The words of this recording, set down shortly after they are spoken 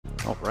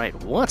Alright,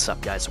 what's up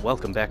guys?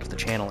 Welcome back to the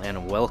channel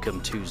and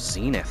welcome to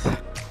Zenith.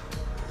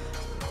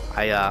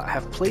 I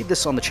have played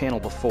this on the channel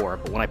before,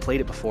 but when I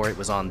played it before it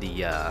was on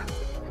the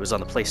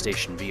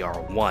PlayStation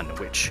VR 1,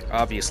 which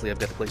obviously I've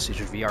got the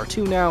PlayStation VR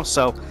 2 now,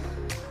 so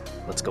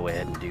let's go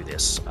ahead and do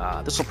this.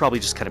 This will probably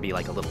just kind of be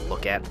like a little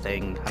look at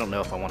thing. I don't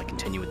know if I want to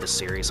continue with this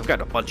series. I've got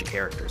a bunch of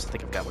characters. I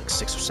think I've got like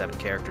 6 or 7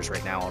 characters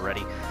right now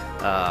already.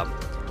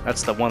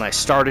 That's the one I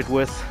started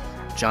with,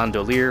 John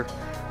Dolier.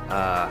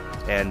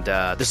 And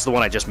this is the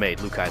one I just made,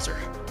 Luke Kaiser.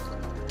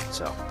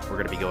 So we're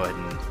going to be going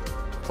ahead and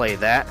play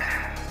that.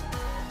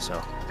 So,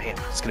 man,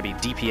 it's going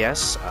to be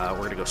DPS. We're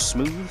going to go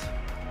smooth,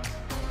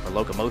 or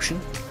locomotion.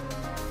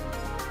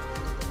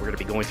 We're going to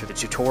be going through the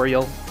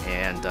tutorial,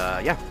 and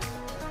yeah,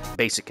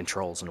 basic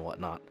controls and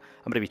whatnot.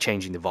 I'm going to be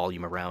changing the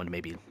volume around,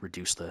 maybe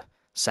reduce the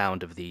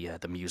sound of the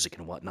music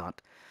and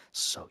whatnot.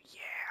 So yeah.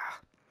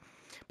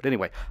 But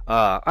anyway,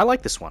 I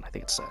like this one. I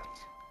think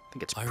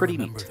it's pretty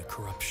neat. I remember the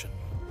corruption.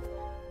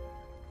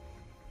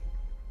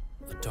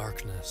 The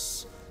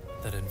darkness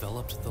that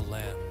enveloped the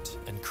land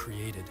and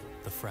created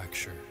the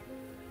fracture.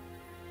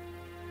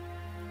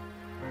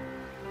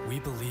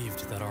 We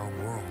believed that our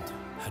world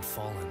had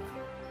fallen,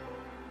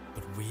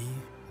 but we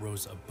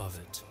rose above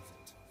it.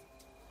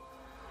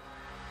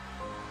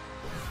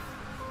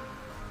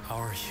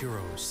 Our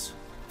heroes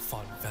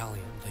fought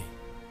valiantly,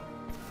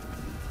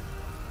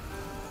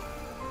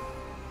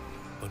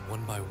 but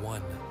one by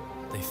one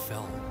they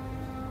fell.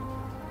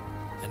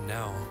 And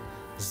now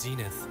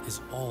Zenith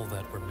is all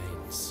that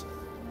remains.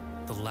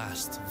 The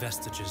last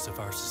vestiges of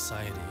our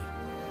society.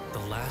 The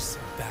last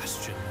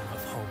bastion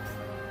of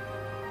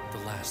hope. The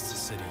last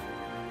city.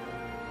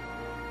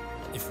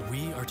 If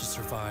we are to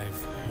survive,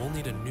 we'll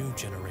need a new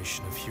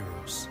generation of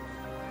heroes.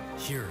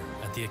 Here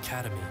at the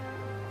Academy,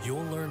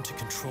 you'll learn to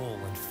control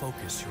and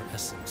focus your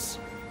essence.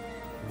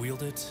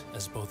 Wield it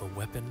as both a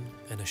weapon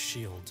and a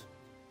shield.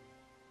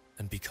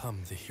 And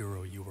become the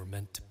hero you were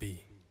meant to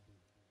be.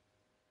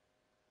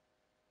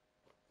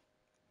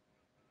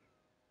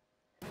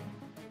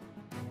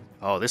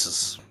 Oh, this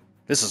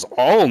is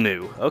all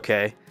new.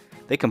 Okay,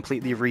 they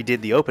completely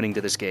redid the opening to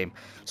this game.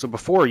 So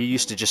before you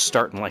used to just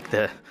start in like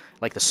the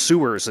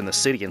sewers in the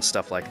city and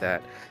stuff like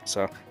that.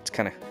 So it's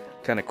kind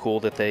of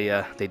cool that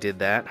they did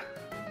that.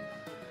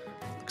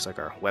 Looks like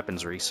our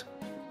weapons reese.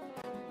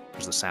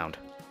 Where's the sound?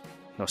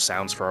 No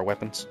sounds for our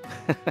weapons.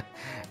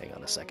 Hang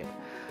on a second.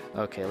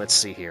 Okay, let's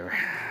see here.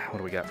 What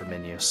do we got for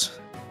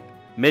menus?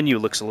 Menu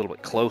looks a little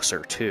bit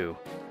closer too.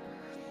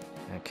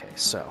 Okay,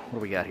 so what do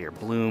we got here?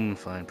 Bloom,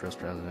 fine,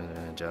 president,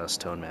 adjust,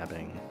 tone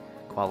mapping,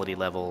 quality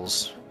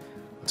levels.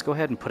 Let's go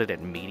ahead and put it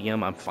at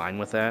medium. I'm fine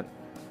with that.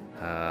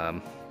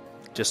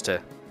 Just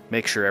to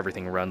make sure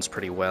everything runs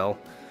pretty well.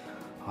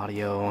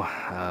 Audio,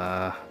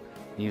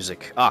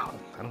 music. I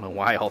don't know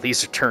why all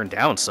these are turned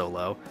down so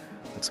low.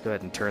 Let's go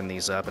ahead and turn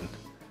these up, and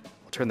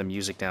we'll turn the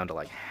music down to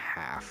like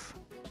half.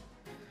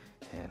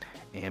 And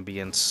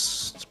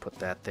ambience, let's put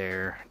that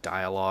there.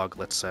 Dialogue,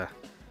 let's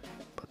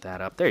put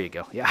that up. There you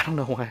go. Yeah, I don't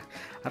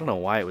know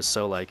why it was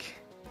so, like,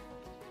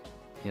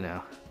 you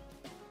know,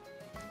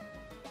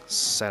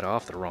 set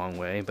off the wrong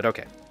way, but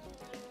okay.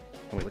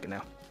 What are we looking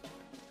now?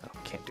 Oh,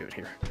 can't do it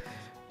here.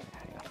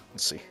 Hang on,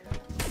 let's see.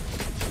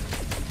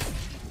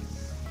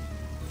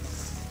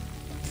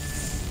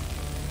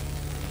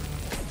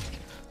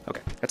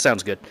 Okay, that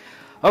sounds good.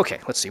 Okay,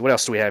 let's see. What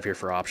else do we have here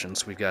for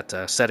options? We've got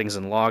settings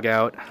and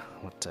logout.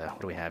 What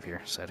do we have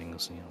here?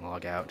 Settings,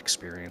 logout,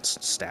 experience,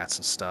 stats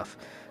and stuff.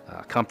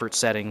 Comfort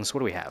settings. What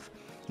do we have?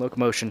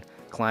 Locomotion,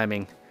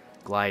 climbing,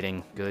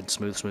 gliding, good,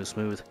 smooth, smooth,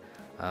 smooth.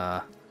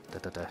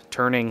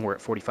 Turning, we're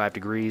at 45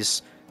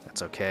 degrees.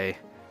 That's okay.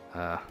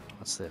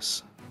 What's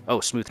this?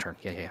 Oh, smooth turn.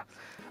 Yeah.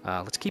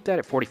 Let's keep that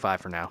at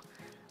 45 for now.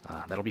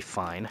 That'll be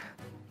fine.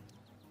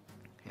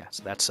 Yeah,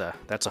 so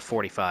that's a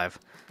 45.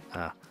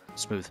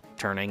 Smooth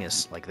turning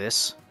is like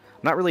this. I'm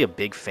not really a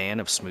big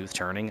fan of smooth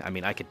turning. I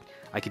mean, I could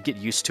get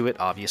used to it,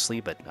 obviously,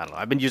 but I don't know.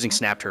 I've been using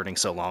snap turning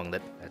so long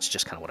that that's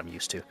just kind of what I'm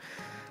used to.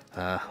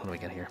 What do we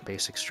got here?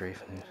 Basic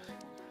strafe.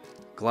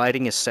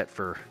 Gliding is set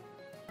for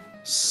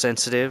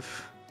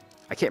sensitive.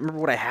 I can't remember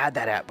what I had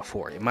that at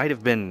before. It might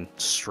have been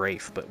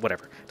strafe, but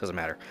whatever. Doesn't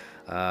matter.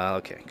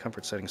 Okay,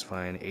 comfort settings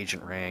fine.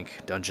 Agent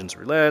rank, dungeons,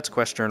 roulettes,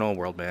 quest journal,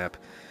 world map,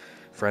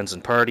 friends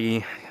and party.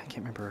 I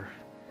can't remember.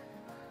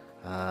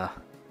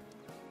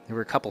 There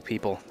were a couple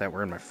people that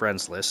were in my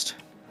friends list.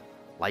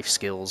 Life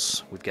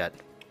skills. We've got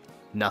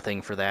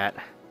nothing for that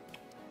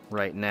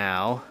right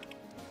now.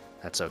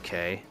 That's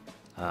okay.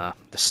 The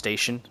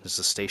station. Is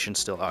the station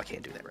still... Oh, I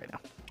can't do that right now.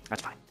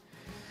 That's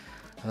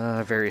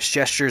fine. Various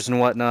gestures and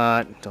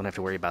whatnot. Don't have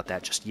to worry about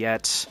that just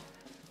yet.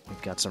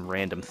 We've got some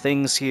random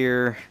things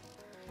here.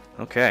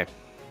 Okay.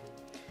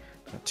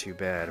 Not too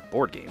bad.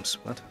 Board games.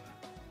 What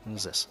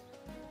is this?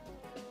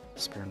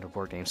 Spare into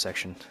board game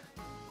section.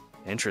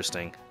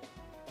 Interesting.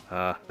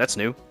 That's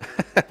new.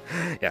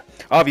 Yeah.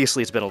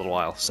 Obviously, it's been a little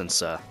while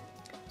since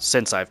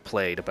I've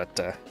played,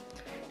 but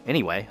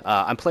anyway,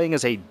 I'm playing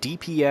as a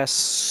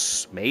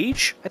DPS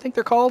mage, I think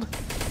they're called.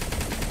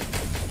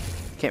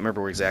 Can't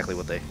remember exactly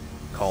what they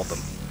called them.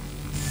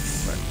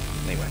 But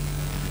Anyway,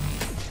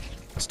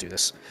 let's do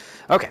this.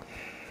 Okay.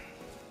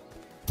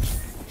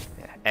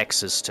 Yeah,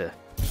 X is to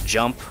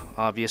jump,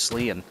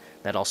 obviously, and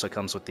that also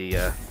comes with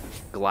the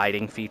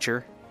gliding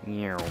feature.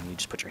 You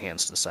just put your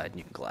hands to the side and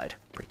you can glide.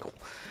 Pretty cool.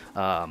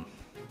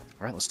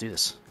 Alright, let's do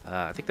this.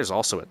 I think there's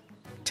also a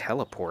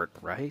teleport,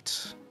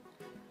 right?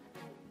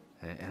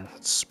 And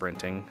it's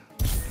sprinting.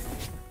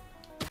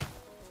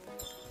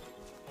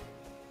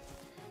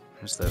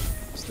 Is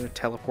there a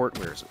teleport?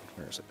 Where is it?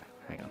 Where is it?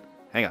 Hang on.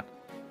 Hang on.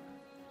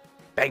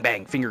 Bang,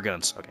 bang! Finger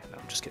guns! Okay, no,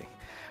 I'm just kidding.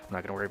 I'm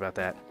not going to worry about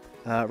that.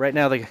 Right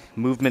now, the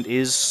movement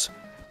is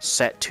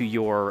set to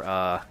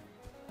your,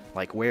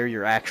 like, where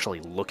you're actually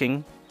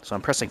looking. So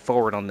I'm pressing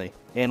forward on the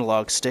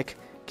analog stick,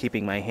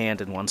 keeping my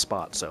hand in one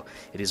spot. So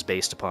it is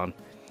based upon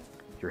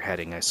your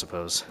heading, I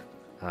suppose.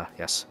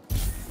 Yes.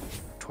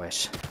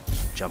 Twice.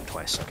 Jump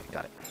twice. Okay,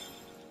 got it.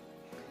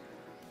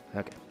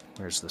 Okay,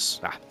 where's this?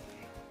 Ah.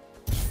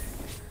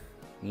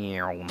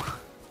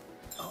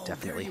 Oh,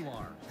 Definitely. there you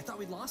are. I thought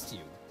we'd lost you.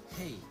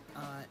 Hey,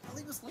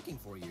 Ellie was looking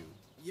for you.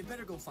 You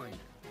better go find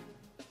her.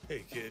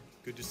 Hey, kid.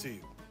 Good to see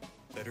you.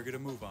 Better get a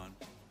move on.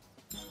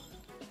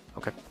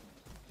 Okay.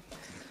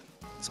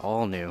 It's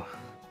all new.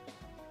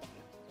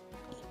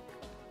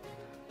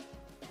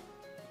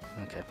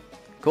 Okay,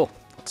 cool.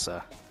 Let's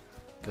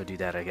go do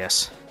that, I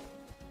guess.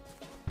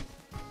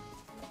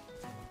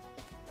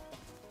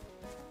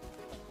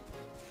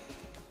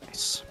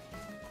 Nice.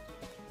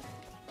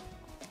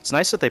 It's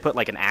nice that they put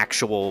like an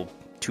actual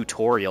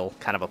tutorial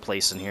kind of a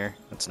place in here.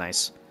 That's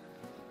nice.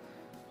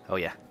 Oh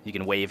yeah, you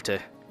can wave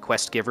to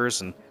quest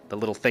givers and the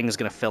little thing is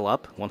going to fill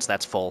up. Once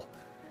that's full,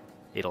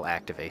 it'll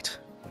activate,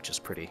 which is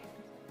pretty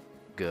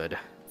good.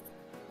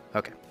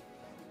 Okay.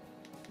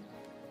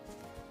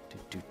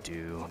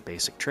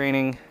 Basic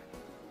training.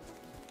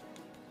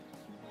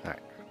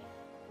 Alright.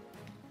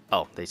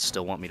 Oh, they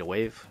still want me to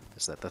wave?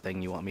 Is that the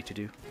thing you want me to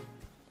do?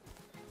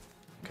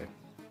 Okay.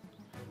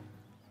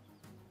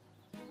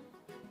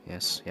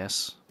 Yes,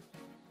 yes.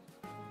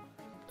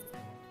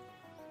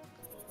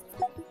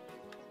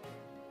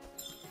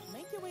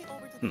 Make your way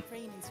over to the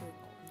training circle.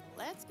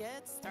 Let's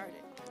get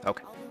started.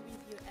 Okay. I'll be with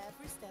you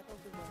every step of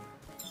the way.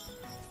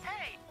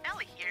 Hey,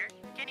 Ellie here.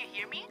 Can you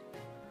hear me?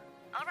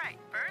 Alright,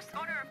 first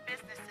order of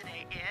business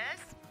today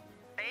is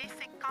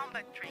basic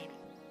combat training.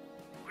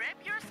 Grab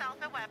yourself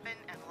a weapon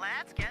and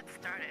let's get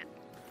started.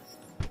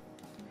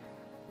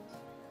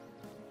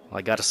 Well,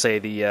 I gotta say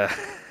the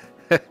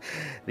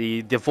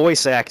the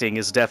voice acting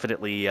is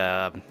definitely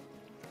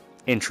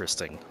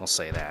interesting. I'll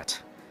say that.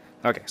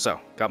 Okay, so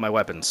got my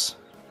weapons.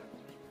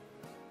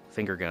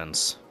 Finger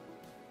guns.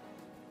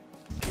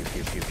 Pew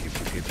pew pew pew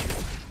pew pew pew.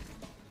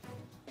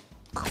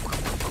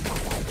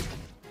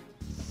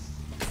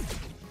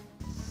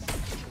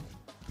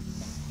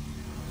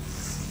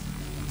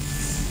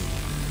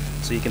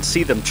 So you can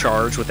see them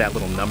charge with that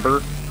little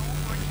number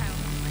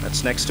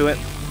that's next to it.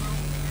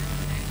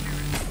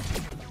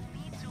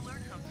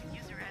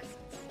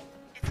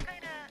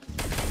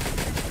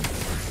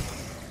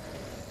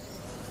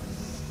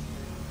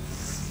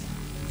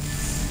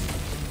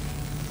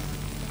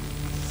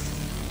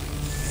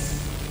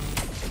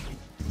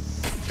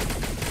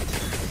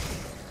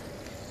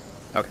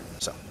 Okay,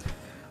 so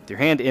with your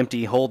hand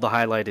empty, hold the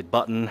highlighted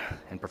button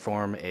and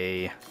perform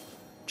a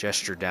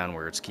gesture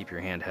downwards. Keep your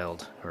hand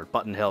held, or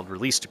button held,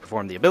 release to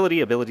perform the ability.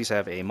 Abilities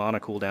have a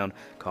mana cooldown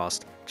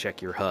cost.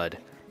 Check your HUD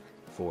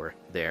for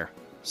their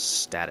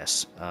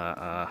status.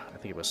 I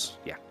think it was,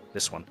 yeah,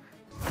 this one.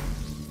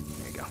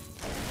 There you go.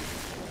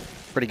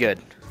 Pretty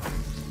good.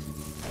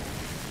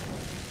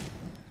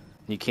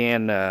 You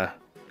can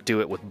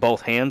do it with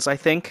both hands, I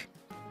think.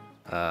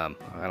 I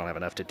don't have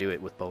enough to do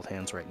it with both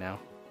hands right now,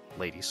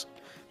 ladies,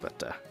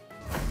 but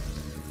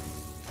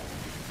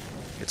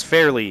it's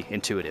fairly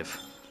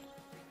intuitive.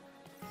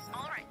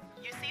 Alright,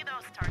 you see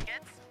those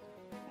targets?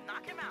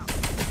 Knock him out.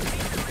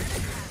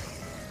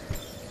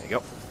 There you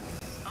go.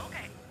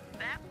 Okay,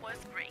 that was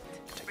great.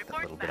 Take Report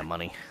that little bit of back.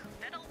 money.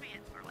 That'll be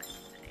it for lessons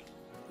today.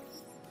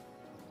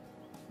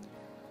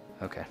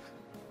 Okay.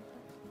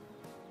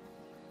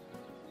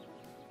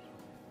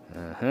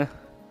 Uh-huh.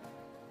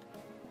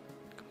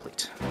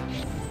 Complete.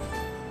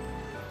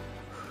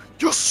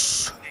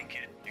 Yes! Hey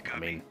kid, you got I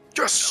mean, me?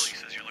 yes! Ellie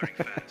says you're learning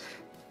fast.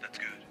 That's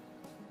good.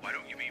 Why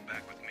don't you be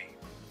back with me?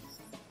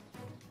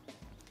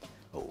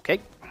 Okay.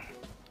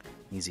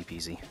 Easy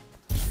peasy.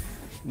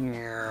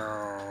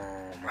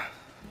 Nyam.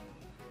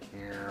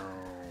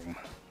 Nyam.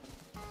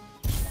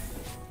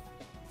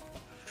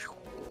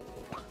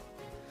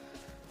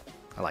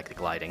 I like the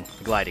gliding.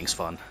 The gliding's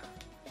fun.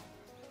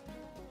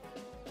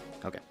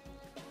 Okay.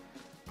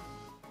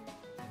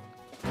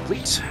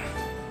 Complete.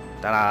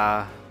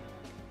 Ta-da!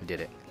 We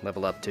did it.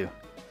 Level up too.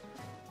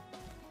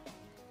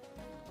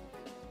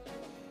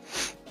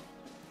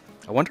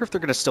 I wonder if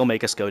they're gonna still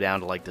make us go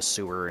down to like the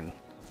sewer and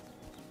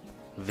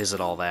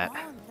visit all that.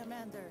 Come on,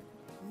 Commander.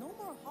 No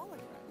more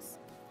holograms.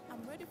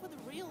 I'm ready for the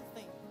real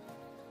thing.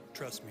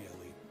 Trust me,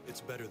 Ellie.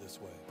 It's better this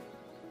way.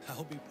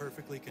 I'll be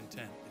perfectly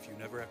content if you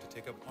never have to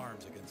take up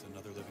arms against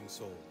another living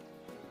soul.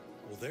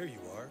 Well, there you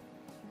are.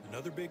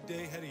 Another big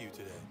day ahead of you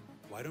today.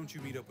 Why don't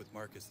you meet up with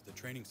Marcus at the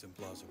training sim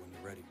plaza when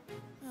you're ready?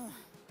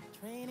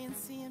 Training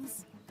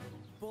seems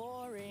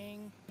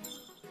boring.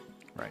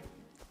 Right.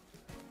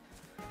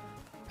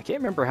 I can't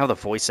remember how the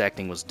voice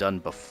acting was done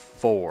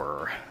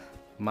before.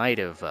 Might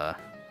have, I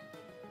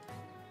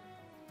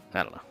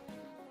don't know.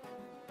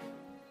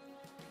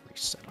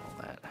 Reset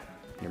all that.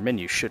 Your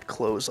menu should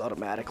close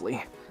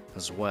automatically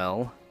as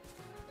well.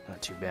 Not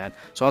too bad.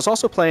 So I was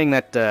also playing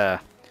that,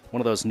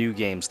 one of those new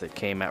games that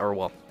came out, or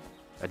well,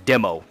 a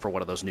demo for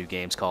one of those new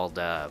games called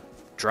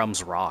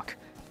Drums Rock.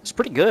 It's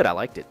pretty good. I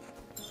liked it.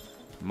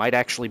 Might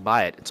actually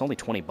buy it. It's only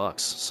 20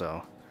 bucks,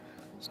 so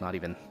it's not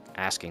even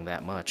asking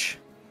that much.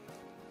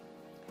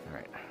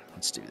 Alright,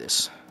 let's do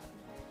this.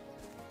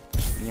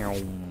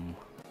 Alright,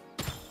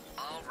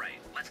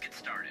 let's get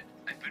started.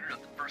 I booted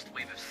up the first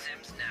wave of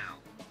Sims now.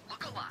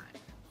 Look alive.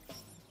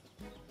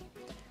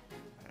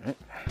 Alright.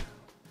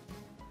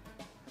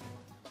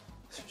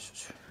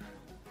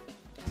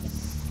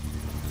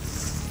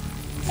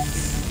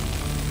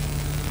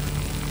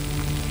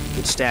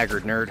 Get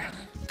staggered, nerd.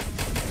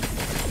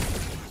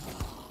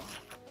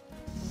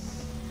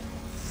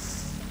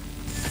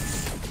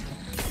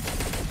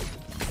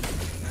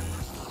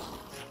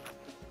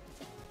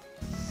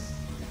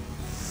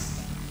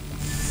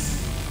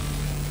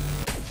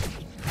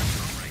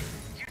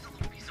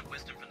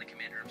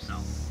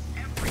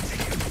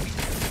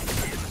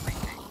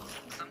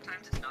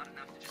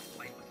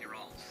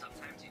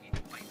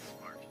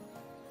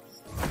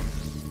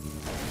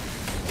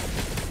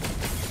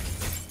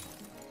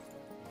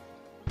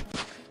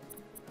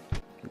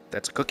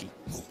 That's a cookie.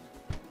 I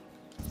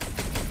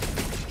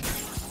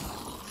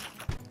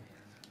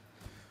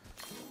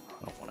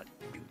don't want to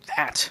do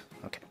that.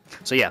 Okay.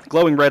 So yeah,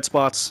 glowing red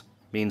spots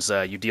means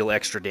you deal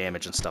extra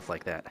damage and stuff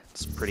like that.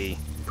 It's pretty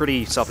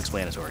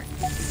self-explanatory.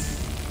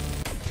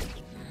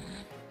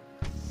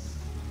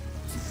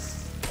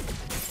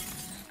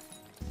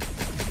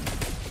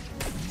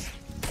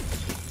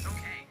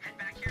 Okay, head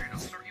back here and I'll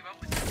start you out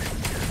with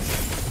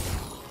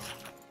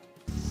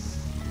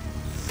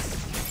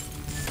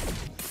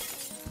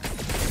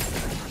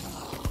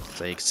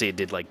So you can see it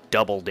did like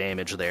double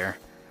damage there.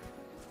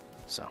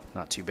 So,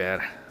 not too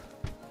bad.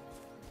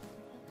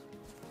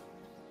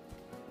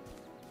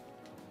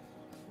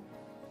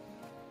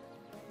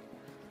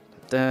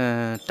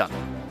 Done.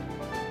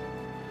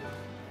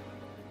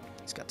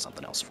 He's got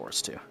something else for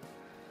us too.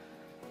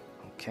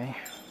 Okay.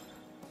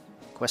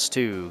 Quest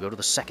 2, go to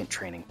the second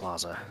training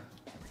plaza.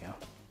 There we go.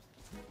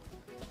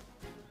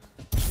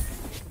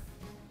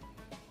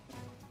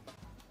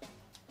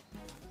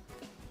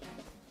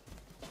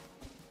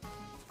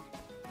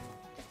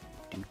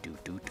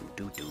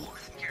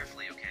 Listen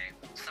carefully, okay?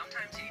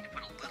 Sometimes you need to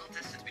put a little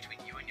distance between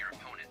you and your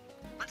opponent.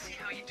 Let's see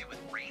how you do with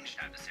ranged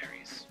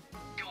adversaries.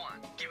 Go on,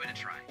 give it a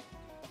try.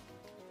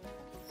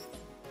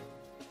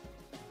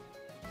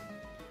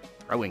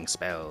 Throwing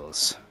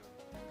spells.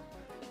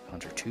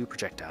 Conjure 2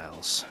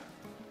 projectiles.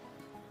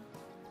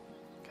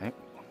 Okay.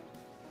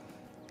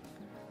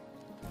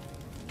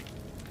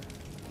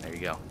 There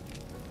you go.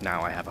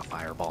 Now I have a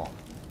fireball.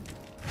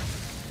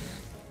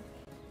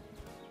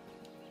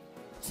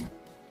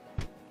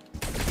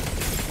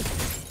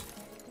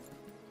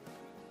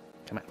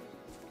 Come on.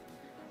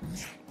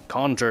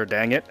 Conjure,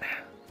 dang it.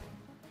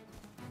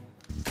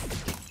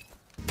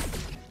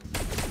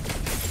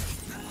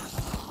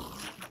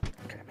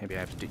 Okay, maybe I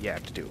have to do, yeah, I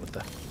have to do it with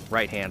the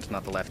right hand,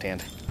 not the left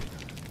hand.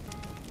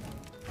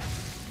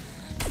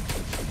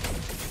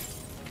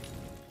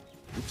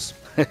 Oops.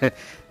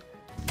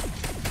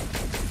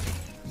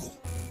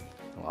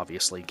 I'll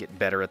obviously get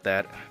better at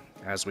that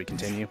as we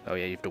continue. Oh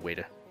yeah, you have to wait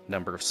a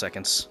number of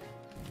seconds.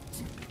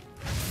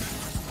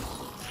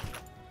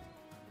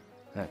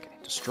 Okay,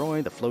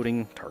 destroy the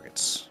floating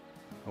targets.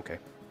 Okay.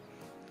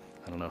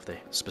 I don't know if they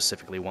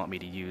specifically want me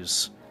to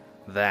use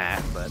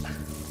that, but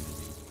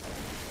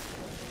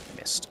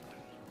missed.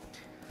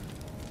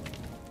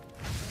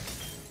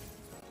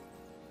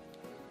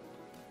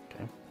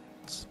 Okay,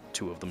 it's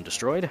 2 of them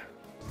destroyed.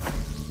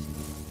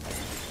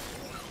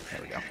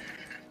 There we go.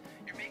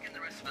 You're making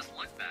the rest of us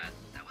look bad.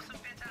 That was some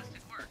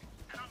fantastic work.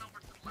 I don't know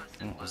where the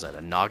lesson Was that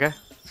a Naga?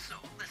 So,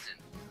 listen.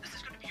 This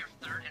is going to be your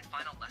third and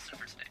final lesson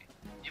for today.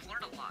 You've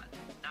learned a lot.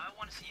 Now I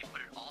want to see you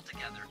put it all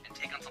together and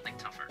take on something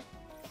tougher.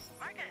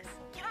 Marcus,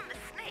 get on the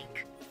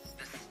snake.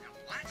 This...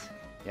 what?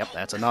 Yep, Oh,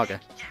 that's a the Naga.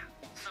 snake. Yeah.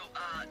 So,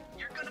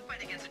 you're going to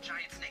fight against a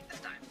giant snake this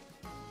time.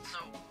 So,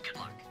 good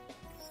luck.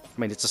 I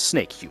mean, it's a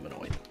snake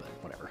humanoid, but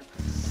whatever.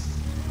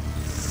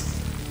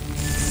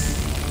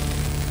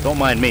 Don't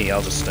mind me,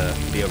 I'll just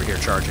be over here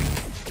charging.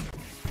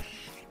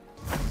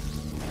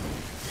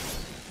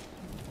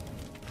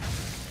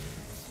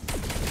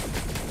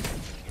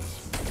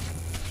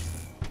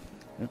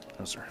 Yep,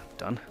 those are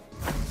done.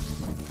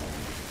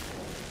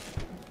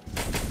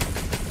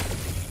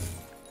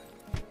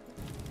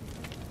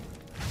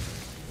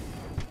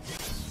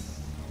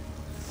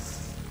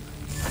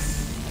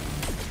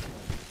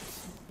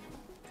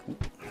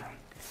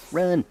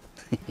 Run!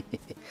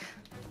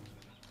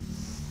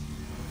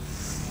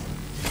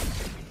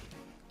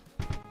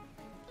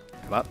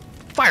 How about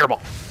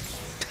fireball?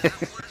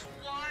 Lifeblood is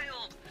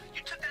wild!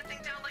 You took that thing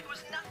down like it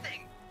was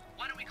nothing!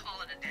 Why don't we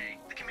call it a day?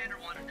 The commander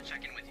wanted to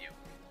check in with you.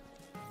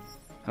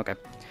 Okay.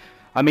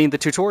 I mean, the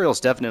tutorial's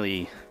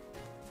definitely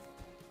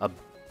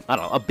I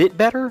don't know, a bit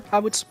better, I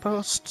would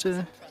suppose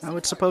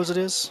it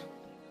is.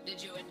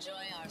 Did you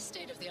enjoy our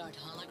state-of-the-art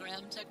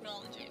hologram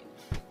technology?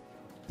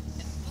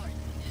 Pardon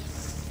me.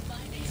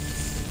 My name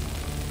is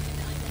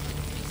and I'm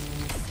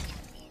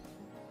the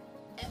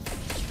every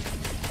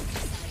training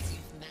exercise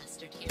you've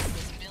mastered here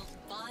was built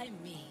by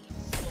me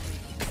for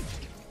you.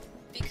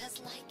 Because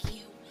like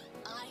you,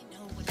 I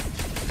know what it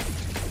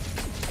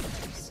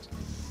means.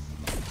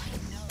 I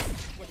know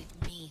what it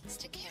means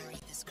to carry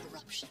this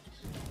corruption.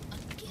 A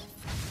gift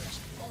which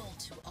all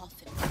too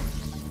often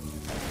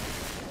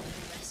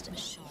rest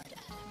assured,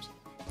 Adept.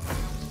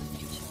 The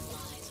future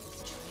lies with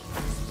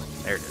dreams like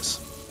There it is.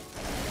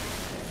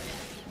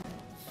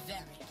 very,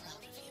 very proud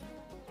of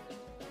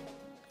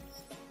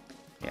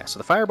you. Yeah, so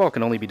the fireball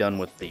can only be done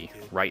with the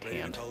right Ready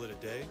to hand, call it a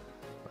day?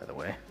 by the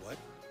way. What?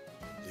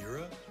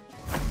 Lyra?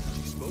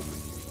 She spoke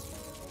with you.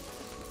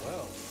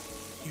 Well,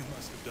 you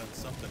must have done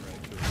something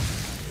right to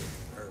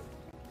her.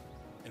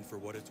 And for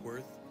what it's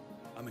worth,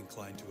 I'm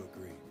inclined to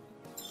agree.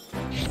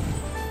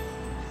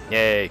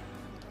 Yay!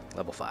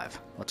 Level 5.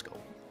 Let's go.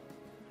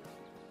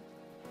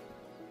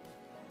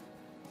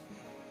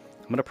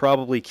 I'm gonna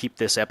probably keep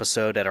this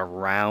episode at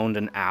around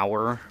an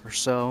hour or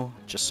so,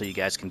 just so you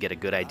guys can get a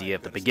good idea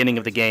of the beginning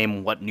of the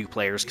game, what new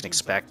players can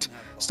expect,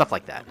 stuff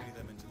like that. Accompany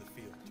them into the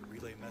field to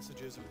relay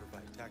messages and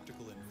provide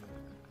tactical info.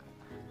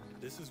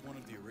 This is one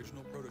of the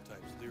original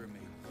prototypes Lyra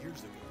made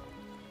years ago.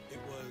 It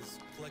was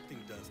collecting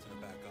dust in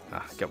a back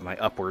office. I got my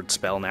upward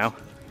spell now.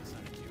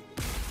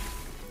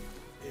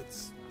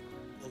 It's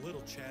a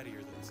little chattier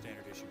than the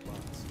standard issue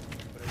box,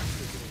 but I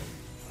think it'll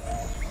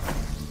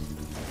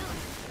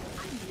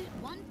I needed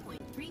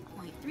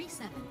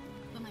 1.3.37,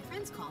 but my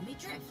friends call me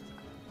Drift.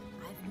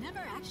 I've never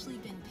actually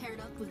been paired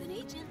up with an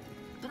agent,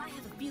 but I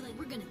have a feeling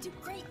we're gonna do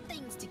great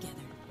things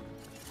together.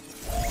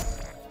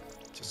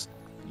 Just,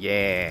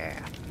 yeah.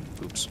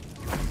 Oops.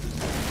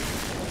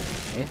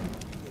 Eh?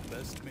 The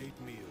best made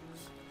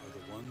meals are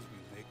the ones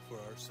we make for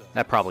ourselves.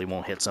 That probably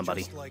won't hit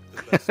somebody. Just like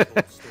the best told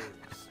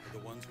stories are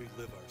the ones we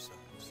live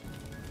ourselves.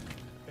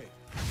 Hey,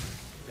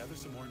 gather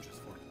some oranges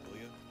for me, will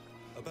you?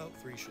 About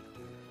 3 should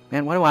do.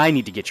 Man, why do I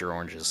need to get your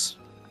oranges?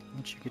 Why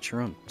don't you get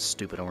your own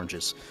stupid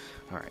oranges?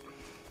 Alright.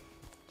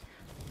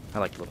 I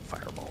like the little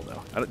fireball,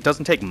 though. It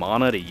doesn't take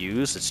mana to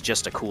use, it's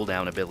just a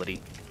cooldown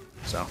ability.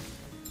 So,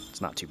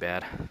 it's not too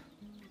bad.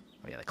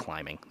 Oh yeah, the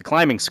climbing. The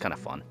climbing's kind of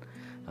fun.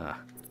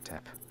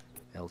 Tap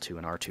L2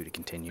 and R2 to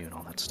continue and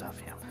all that stuff,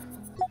 yeah.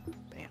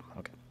 Bam,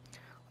 okay.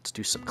 Let's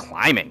do some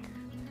climbing.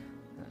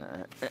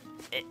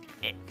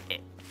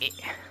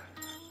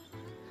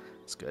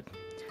 That's good.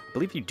 I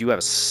believe you do have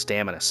a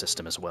stamina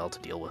system as well to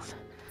deal with.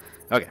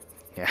 Okay,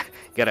 yeah,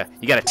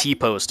 you gotta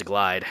T-pose to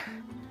glide.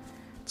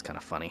 It's kind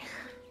of funny.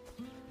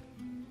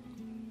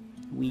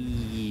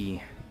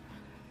 Whee!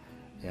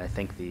 Yeah, I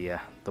think the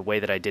way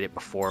that I did it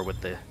before with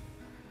the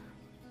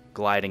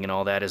gliding and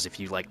all that is if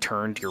you like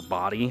turned your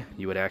body,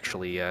 you would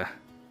actually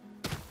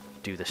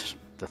do the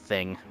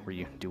thing where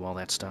you do all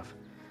that stuff.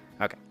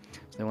 Okay,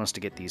 so they want us to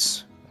get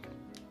these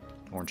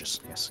oranges.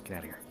 Yes, get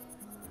out of here.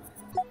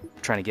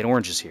 I'm trying to get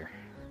oranges here.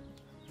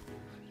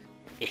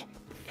 Okay.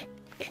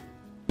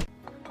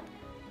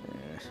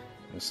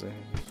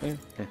 There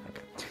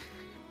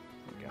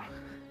we go.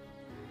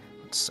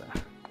 Let's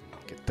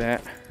get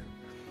that.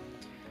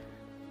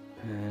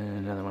 And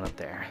another one up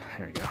there.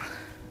 There we go.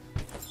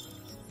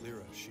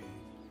 Lyra,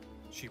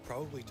 she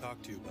probably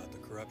talked to you about the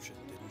corruption,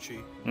 didn't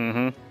she?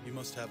 Mm-hmm. You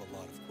must have a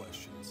lot of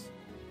questions.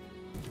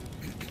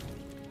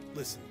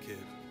 Listen, kid,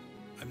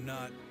 I'm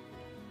not,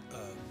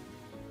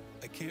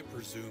 I can't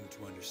presume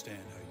to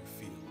understand how you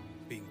feel,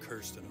 being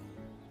cursed and all.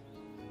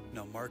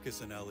 Now, Marcus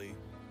and Ellie,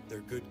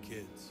 they're good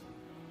kids,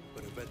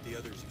 but I bet the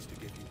others used to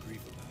give you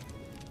grief about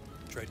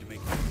it. Tried to make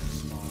you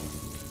feel small,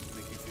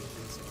 make you feel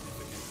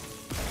insignificant.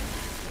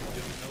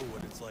 You don't know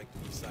what it's like to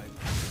be sidelined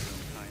by your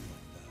own kind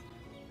like that.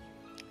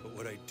 But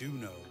what I do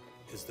know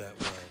is that,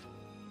 well,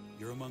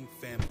 you're among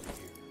family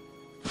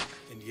here.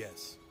 And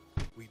yes,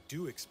 we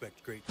do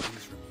expect great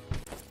things from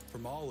you,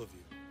 from all of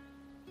you.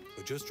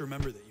 But just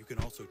remember that you can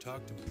also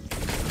talk to me,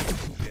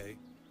 okay?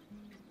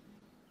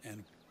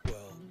 And,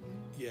 well,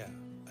 yeah,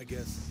 I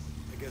guess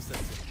that's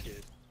it,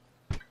 kid.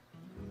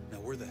 Now,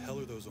 where the hell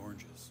are those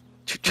oranges?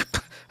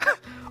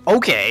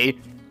 Okay.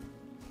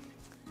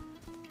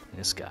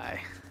 This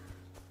guy.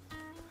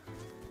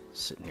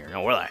 Sitting here.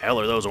 Now, where the hell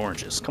are those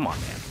oranges? Come on,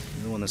 man.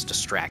 You're the one that's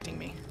distracting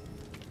me.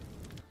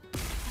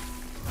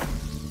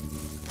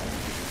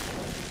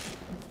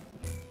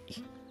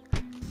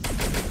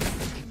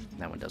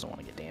 That one doesn't want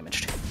to get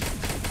damaged.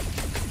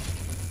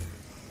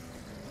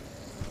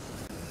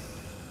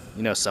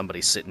 You know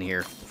somebody's sitting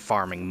here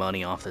farming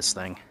money off this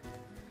thing.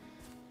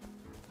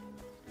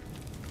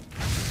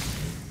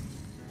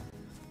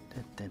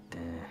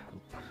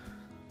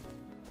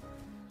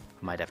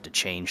 Might have to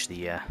change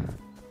the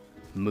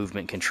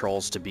movement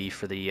controls to be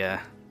for the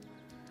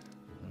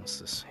what's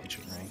this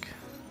agent rank?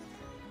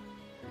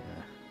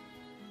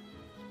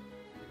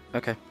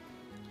 Okay,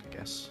 I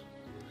guess.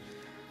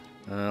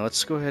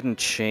 Let's go ahead and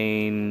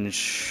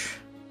change...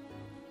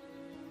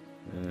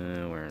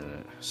 where are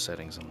the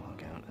settings and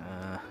logout?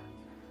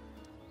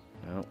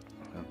 No,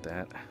 not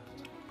that.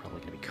 Probably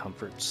going to be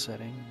comfort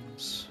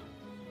settings.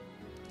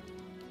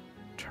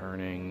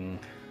 Turning...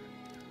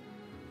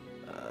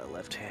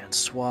 left hand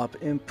swap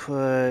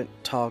input,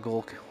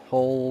 toggle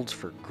hold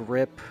for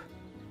grip.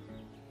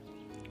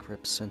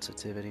 Grip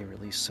sensitivity,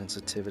 release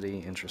sensitivity,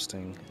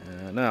 interesting.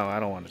 No, I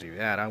don't want to do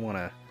that. I want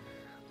to...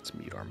 Let's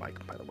mute our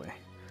mic, by the way.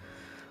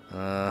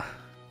 Now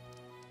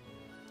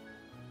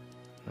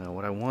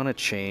what I want to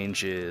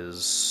change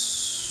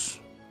is...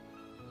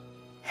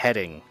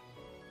 heading.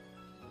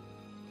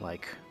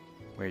 Like,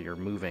 where you're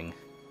moving.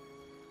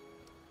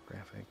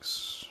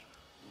 Graphics...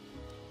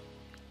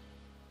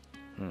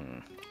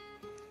 Did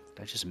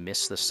I just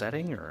miss the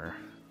setting, or...?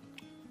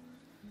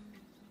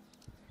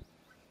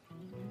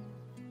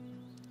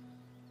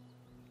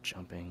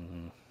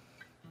 Jumping...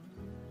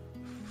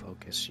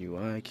 Focus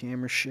UI,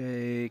 camera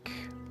shake...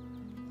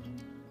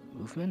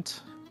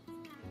 Movement?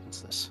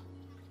 What's this?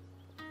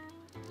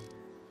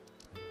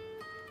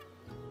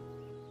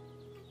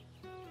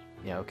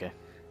 Yeah, okay.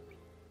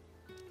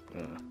 I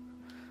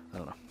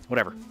don't know.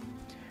 Whatever.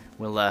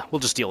 We'll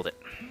just deal with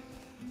it.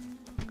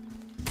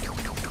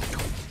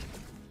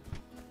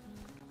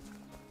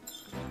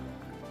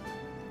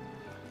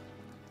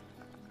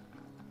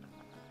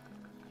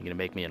 You gonna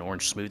make me an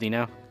orange smoothie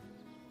now? Or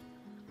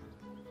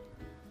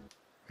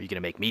are you gonna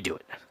make me do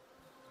it?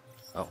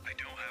 Oh. I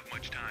don't have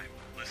much time.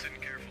 Listen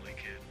carefully,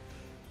 kid.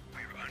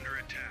 We're under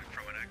attack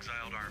from an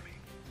exiled army.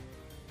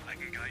 I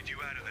can guide you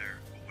out of there,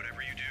 but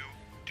whatever you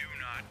do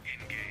not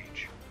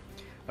engage.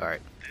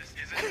 Alright. This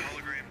isn't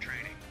hologram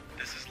training.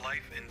 This is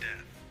life and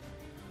death.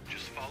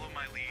 Just follow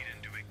my lead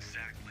and do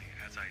exactly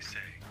as I say.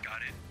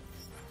 Got it?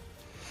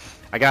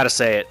 I gotta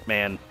say it,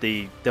 man.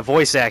 The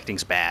voice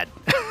acting's bad.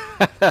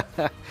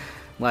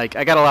 Like,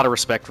 I got a lot of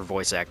respect for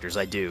voice actors.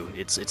 I do.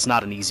 It's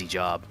not an easy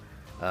job.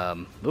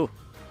 Ooh.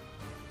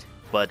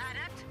 But,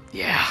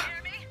 yeah.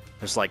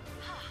 There's, like,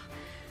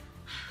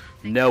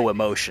 no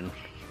emotion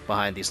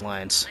behind these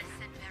lines.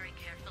 Listen very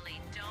carefully.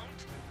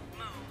 Don't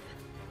move.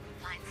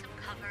 Find some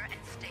cover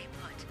and stay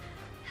put.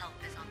 Help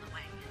is on the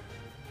way.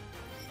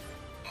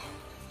 Oh,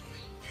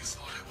 you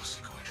thought I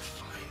wasn't going to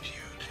find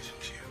you,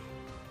 didn't you?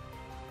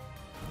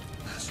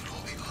 That's what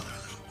all the other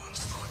little ones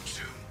thought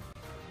too.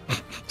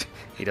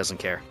 He doesn't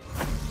care.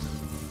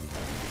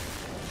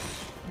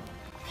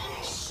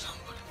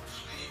 Somebody,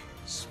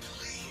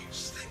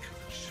 please think of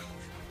the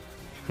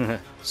children.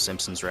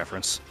 Simpsons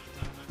reference.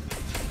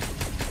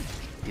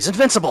 He's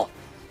invincible!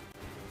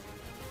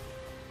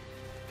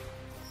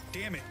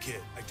 Damn it,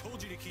 kid. I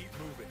told you to keep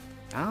moving.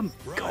 I'm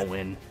Run.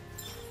 going.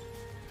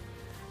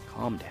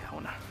 Calm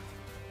down.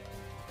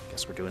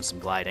 Guess we're doing some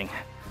gliding.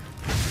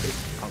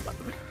 Wrong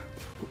button.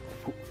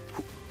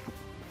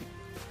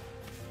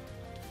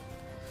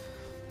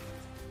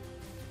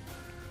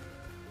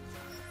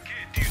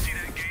 Kid, do you see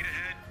that gate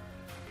ahead?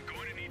 I'm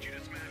going to need you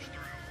to smash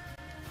through.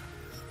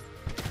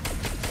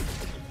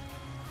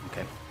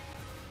 Okay.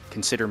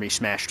 Consider me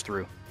smashed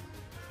through.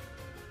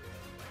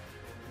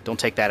 Don't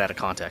take that out of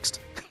context.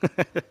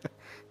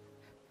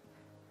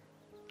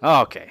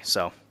 Okay,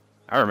 so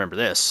I remember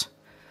this.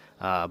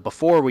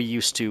 Before we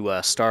used to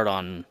start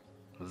on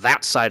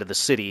that side of the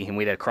city, and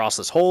we'd have to cross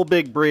this whole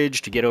big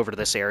bridge to get over to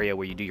this area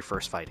where you do your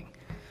first fighting.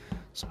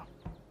 So,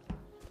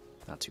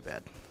 not too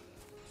bad.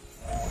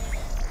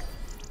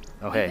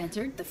 Oh, You've hey,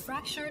 entered the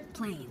fractured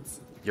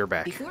plains. you're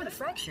back. Before the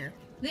fracture,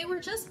 they were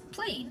just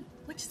plain,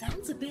 which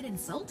sounds a bit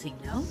insulting,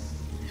 no?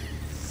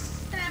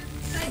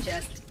 I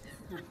just...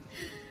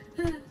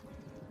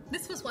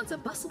 This was once a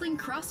bustling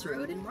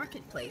crossroad and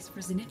marketplace for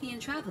Zenithian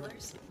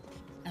travelers.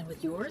 And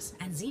with yours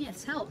and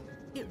Zenith's help,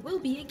 it will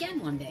be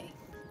again one day.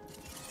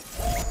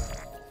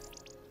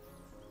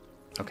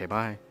 Okay,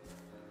 bye.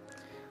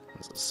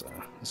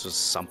 This is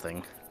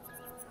something.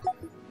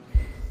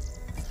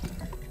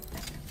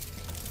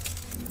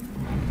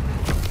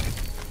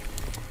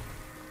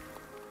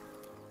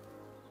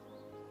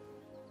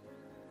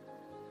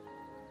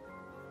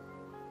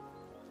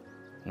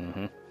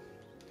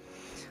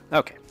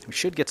 Okay, we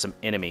should get some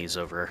enemies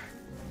over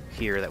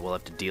here that we'll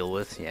have to deal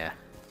with. Yeah,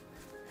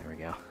 there we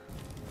go.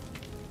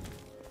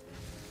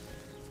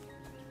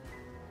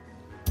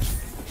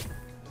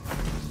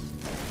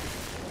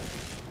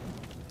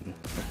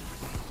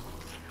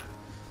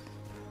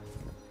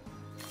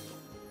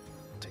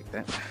 Take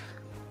that.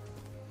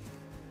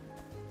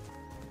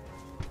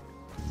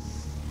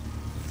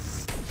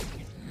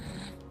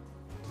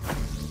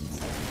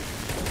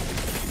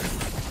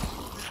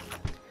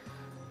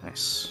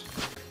 Nice.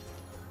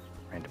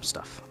 Random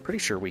stuff. Pretty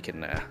sure we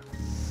can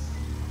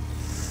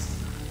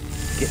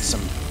get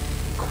some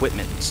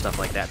equipment and stuff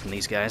like that from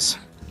these guys.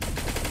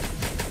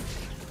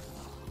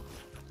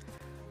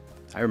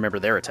 I remember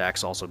their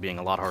attacks also being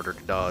a lot harder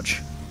to dodge.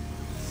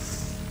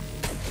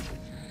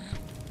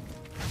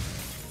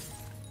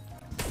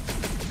 I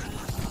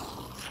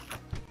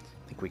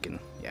think we can,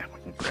 yeah, we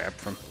can grab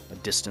from a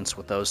distance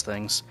with those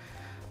things.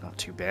 Not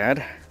too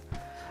bad.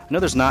 I know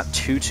there's not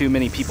too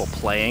many people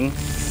playing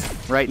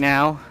right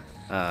now.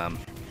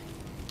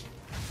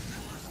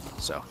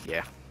 So,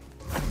 yeah.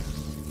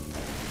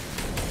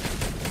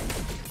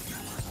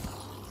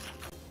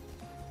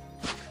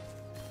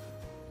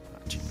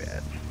 Not too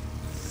bad.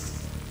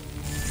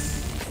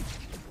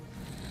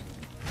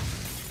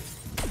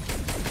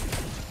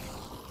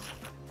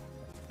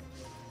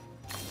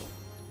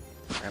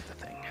 Grab the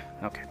thing.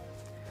 Okay.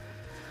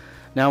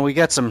 Now we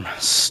got some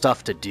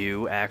stuff to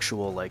do,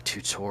 actual like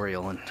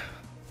tutorial and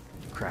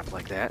crap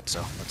like that,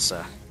 so let's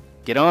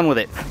get on with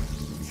it.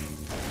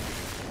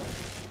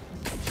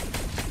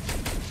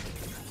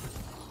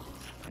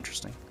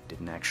 Interesting.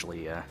 Didn't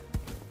actually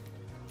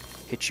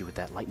hit you with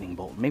that lightning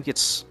bolt. Maybe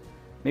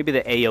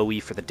the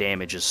AoE for the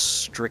damage is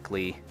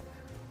strictly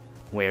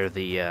where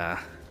the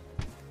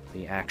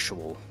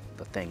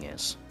thing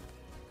is,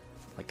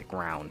 like the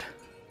ground.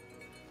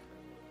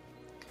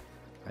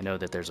 I know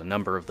that there's a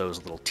number of those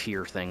little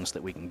tier things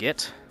that we can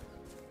get.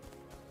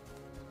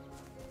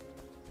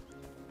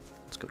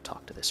 Let's go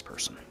talk to this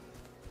person.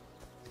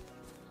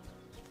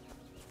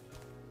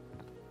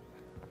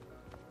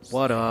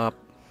 What up?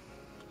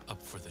 Up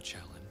for the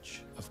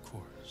challenge, of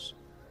course.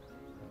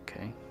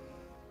 Okay.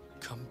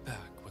 Come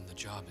back when the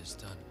job is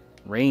done.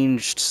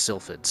 Ranged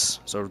sylphids.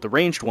 So the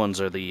ranged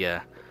ones are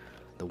the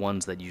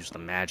ones that use the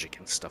magic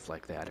and stuff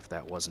like that, if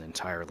that wasn't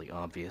entirely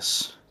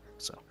obvious.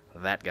 So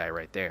that guy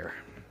right there.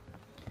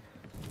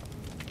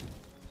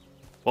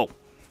 Whoa.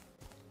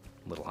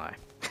 A little high.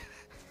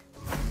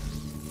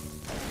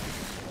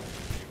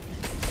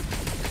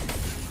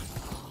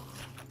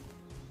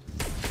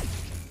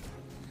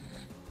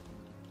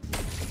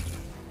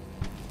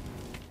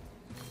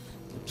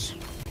 Oops.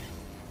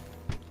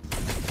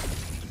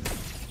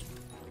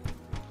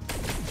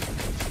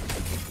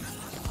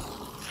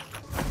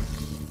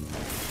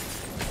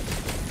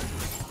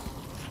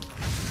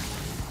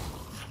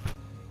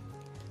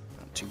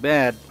 Not too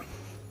bad.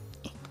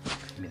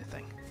 Give me the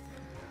thing.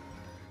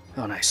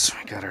 Oh, nice.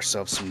 We got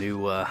ourselves some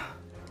new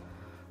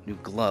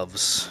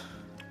gloves.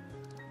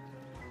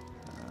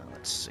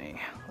 Let's see.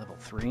 Level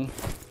 3.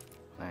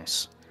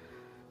 Nice.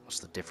 What's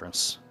the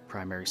difference?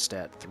 Primary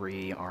stat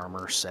 3,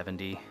 armor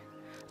 70. I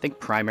think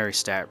primary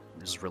stat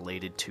is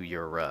related to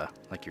your,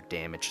 like your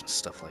damage and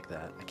stuff like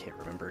that. I can't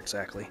remember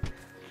exactly.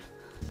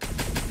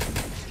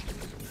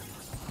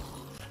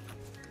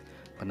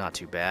 But not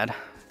too bad.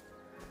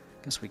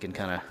 Guess we can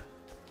kind of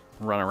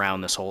run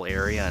around this whole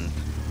area and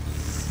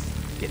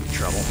get in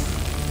trouble.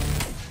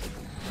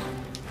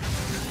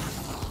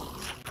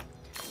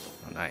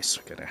 Oh, nice.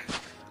 We got a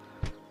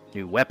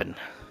new weapon.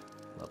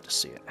 Love to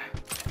see it.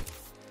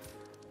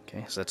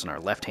 Okay, so that's in our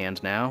left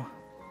hand now.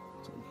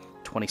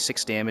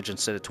 26 damage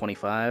instead of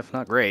 25.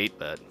 Not great,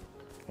 but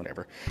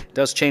whatever. It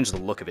does change the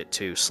look of it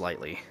too,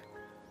 slightly.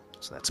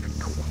 So that's pretty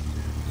cool.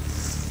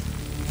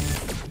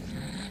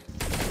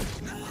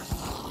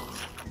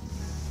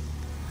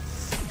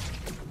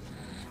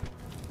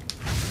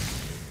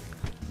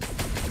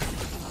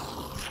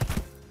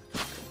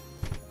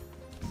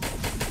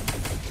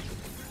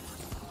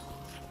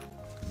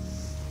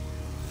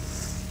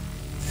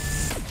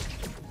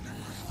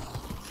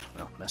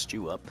 Messed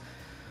you up.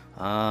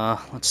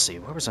 Let's see,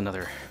 where was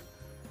another...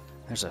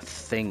 There's a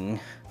thing.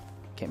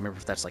 Can't remember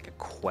if that's like a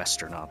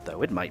quest or not,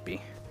 though. It might be.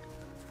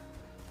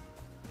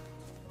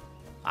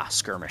 Ah,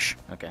 skirmish.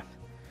 Okay.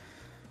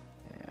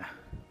 Yeah.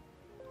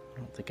 I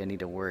don't think I need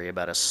to worry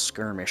about a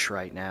skirmish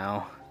right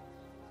now.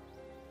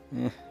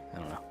 I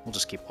don't know. We'll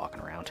just keep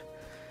walking around.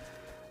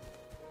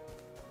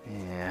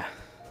 Yeah.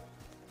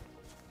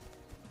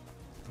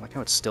 I like how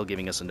it's still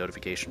giving us a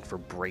notification for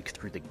break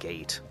through the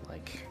gate.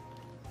 Like...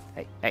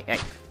 Hey, hey, hey!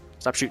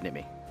 Stop shooting at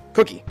me.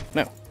 Cookie!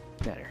 No.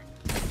 Get out of here.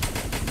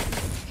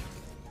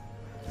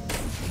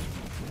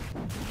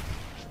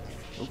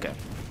 Okay.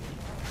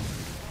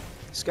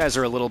 These guys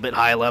are a little bit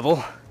high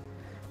level.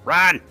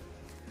 Run!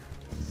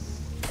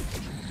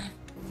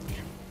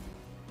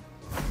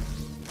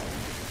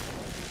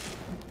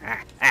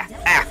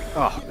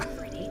 Oh.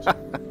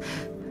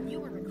 You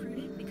were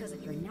recruited because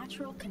of your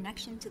natural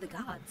connection to the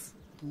gods.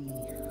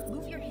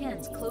 Move your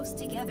hands close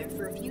together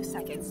for a few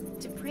seconds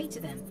to pray to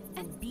them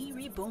and be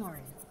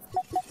reborn.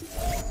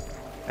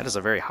 That is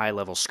a very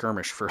high-level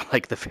skirmish for,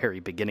 like, the very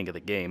beginning of the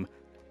game.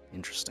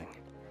 Interesting.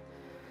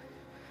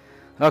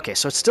 Okay,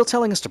 so it's still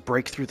telling us to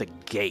break through the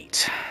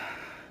gate.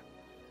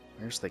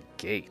 Where's the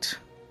gate?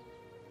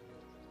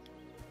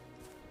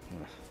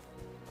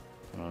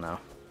 I don't know.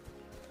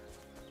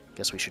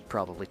 Guess we should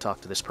probably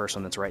talk to this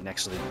person that's right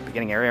next to the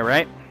beginning area,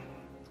 right?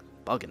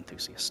 Bug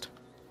enthusiast.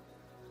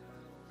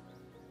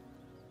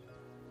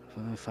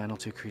 The final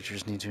two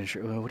creatures need to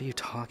ensure... What are you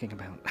talking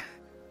about?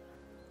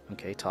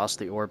 Okay, toss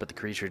the orb at the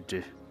creature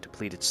to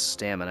deplete its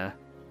stamina.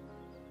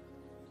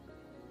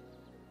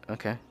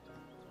 Okay.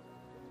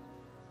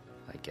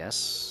 I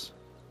guess.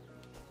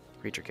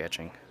 Creature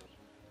catching.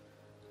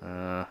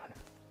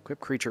 Equip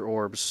creature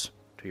orbs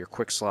to your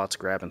quick slots,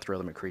 grab and throw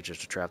them at creatures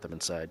to trap them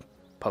inside.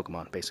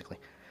 Pokemon, basically.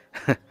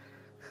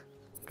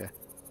 Okay.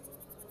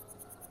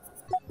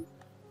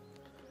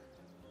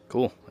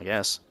 Cool, I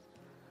guess.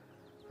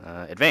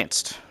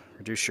 Advanced.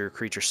 Reduce your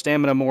creature's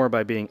stamina more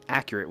by being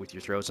accurate with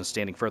your throws and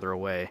standing further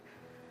away.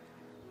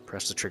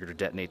 Press the trigger to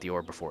detonate the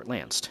orb before it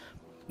lands.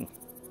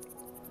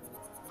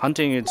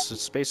 Hunting,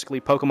 it's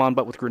basically Pokemon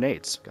but with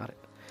grenades. Got it.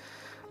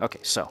 Okay,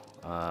 so,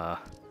 where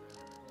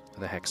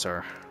the heck's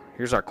our...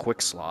 Here's our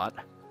quick slot.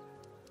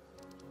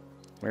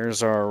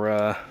 Where's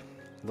our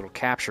little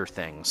capture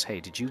things? Hey,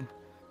 did you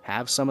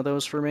have some of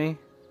those for me?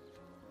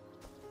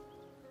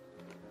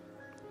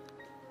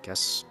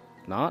 Guess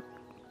not?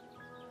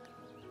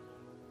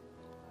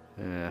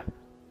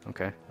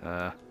 Okay.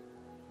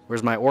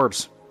 Where's my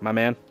orbs, my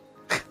man?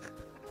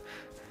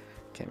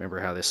 Can't remember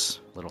how this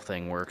little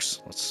thing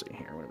works. Let's see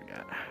here. What do we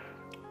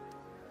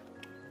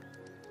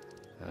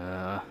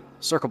got?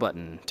 Circle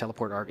button.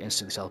 Teleport arc.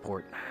 Instantly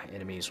teleport.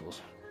 Enemies will...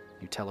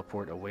 You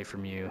teleport away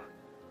from you.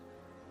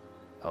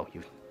 Oh,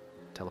 you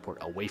teleport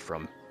away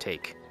from.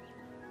 Take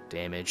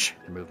damage.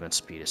 The movement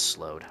speed is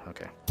slowed.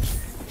 Okay.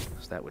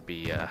 So that would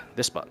be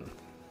this button.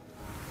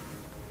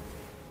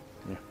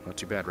 Yeah, not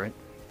too bad, right?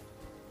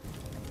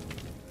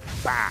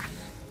 Bah!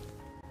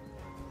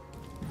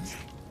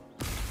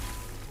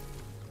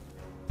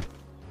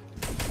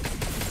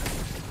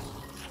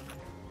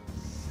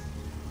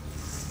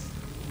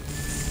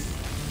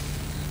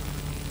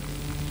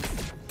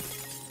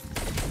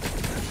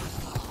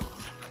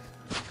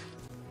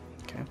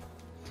 Okay.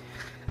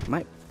 I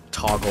might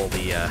toggle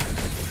the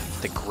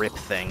grip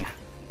thing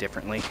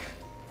differently.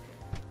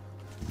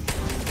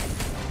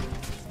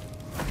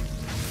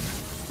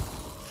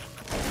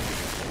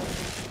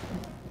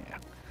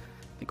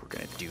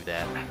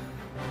 That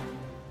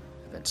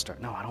event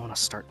start. No, I don't want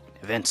to start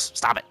events.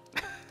 Stop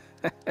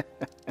it.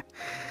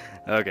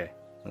 Okay,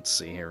 let's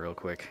see here real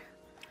quick.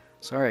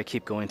 Sorry I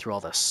keep going through all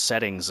the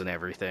settings and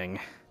everything.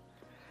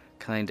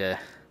 Kinda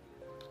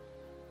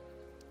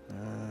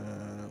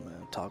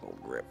toggle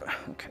grip.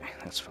 Okay,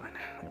 that's fine.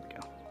 There we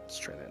go. Let's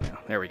try that now.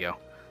 There we go.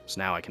 So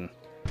now I can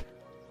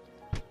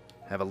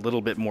have a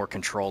little bit more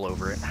control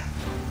over it.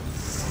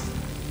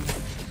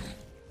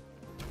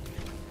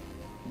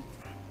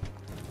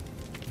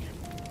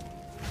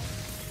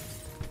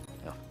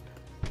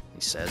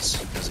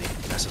 Says as he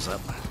messes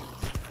up.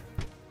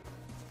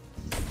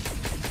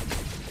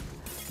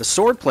 The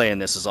swordplay in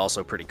this is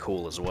also pretty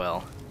cool as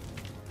well.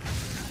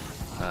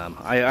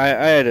 I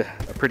had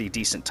a pretty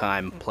decent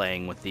time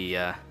playing with the...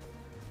 oh,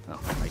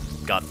 I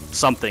got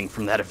something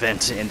from that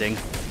event ending.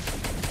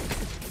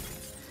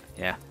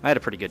 Yeah, I had a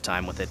pretty good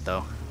time with it,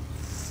 though.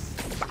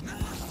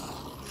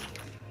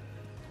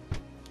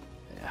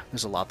 Yeah,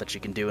 there's a lot that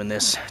you can do in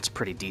this. It's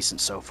pretty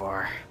decent so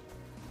far.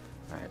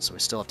 Alright, so we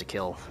still have to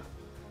kill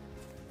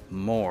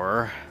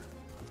more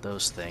of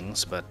those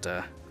things,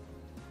 but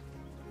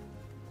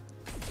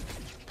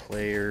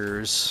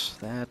players,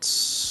 that's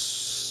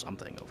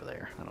something over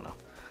there. I don't know.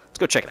 Let's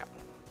go check it out.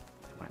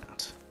 Why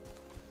not?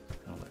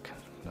 Oh look,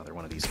 another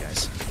one of these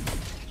guys.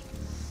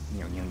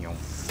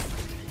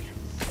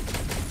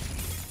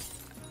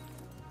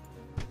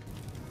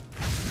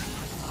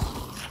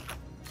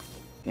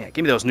 Yeah,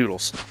 give me those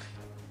noodles.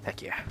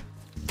 Heck yeah.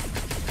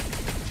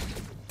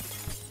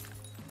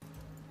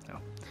 Oh,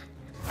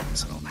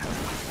 guess I don't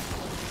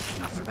have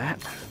enough for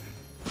that.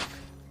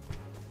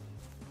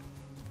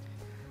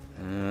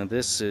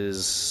 This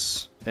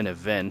is an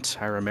event.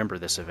 I remember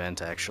this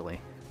event,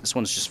 actually. This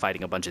one's just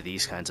fighting a bunch of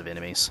these kinds of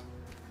enemies,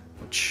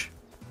 which,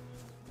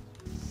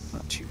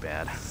 not too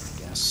bad, I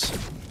guess.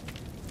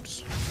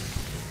 Oops.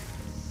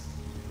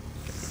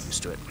 Gotta get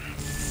used to it.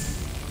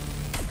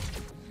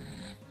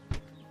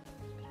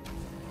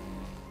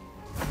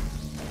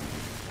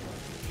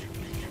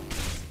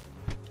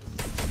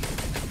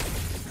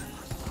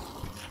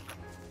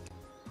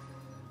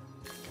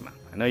 Come on.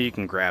 I know you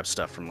can grab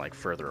stuff from, like,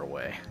 further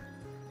away.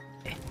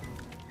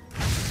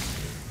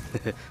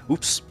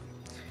 Oops.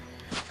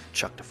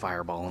 Chucked a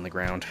fireball on the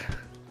ground.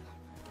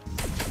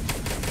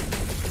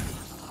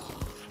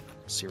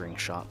 Searing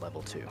shot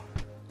level 2.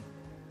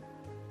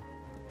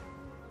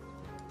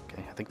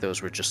 Okay, I think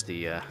those were just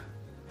the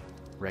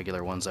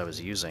regular ones I was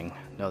using.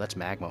 No, that's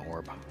magma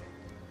orb.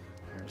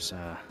 There's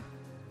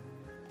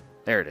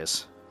there it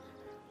is.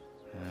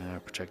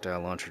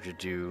 Projectile launcher to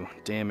do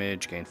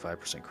damage, gain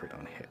 5% crit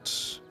on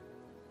hits.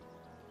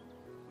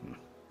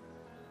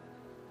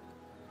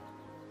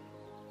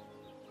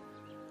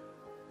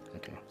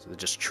 Okay, so they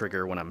just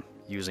trigger when I'm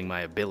using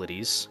my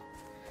abilities.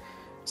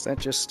 Is that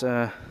just,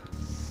 no?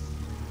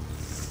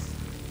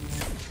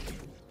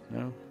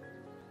 Can't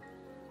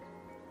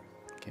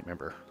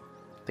remember.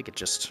 I think it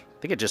just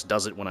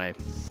does it when I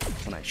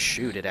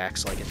shoot. It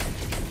acts like it.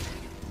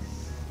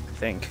 I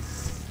think.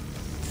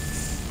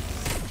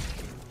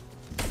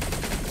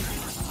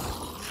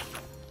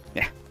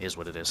 Yeah, is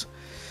what it is.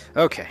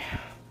 Okay.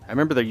 I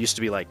remember there used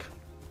to be, like,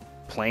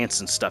 plants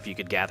and stuff you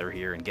could gather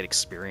here and get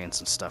experience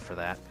and stuff for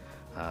that.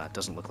 It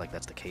doesn't look like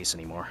that's the case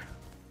anymore.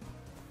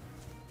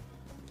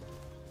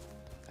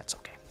 That's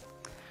okay.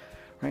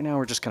 Right now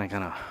we're just gonna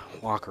kind of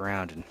walk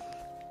around and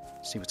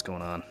see what's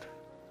going on.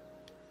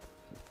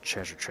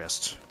 Treasure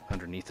chest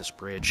underneath this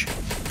bridge.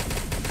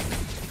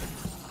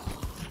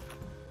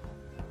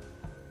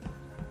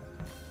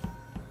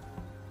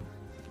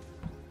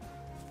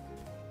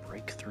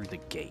 through the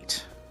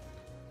gate.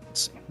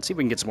 Let's see if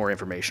we can get some more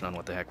information on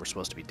what the heck we're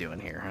supposed to be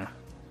doing here, huh?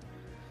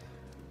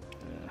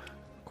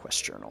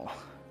 Quest journal.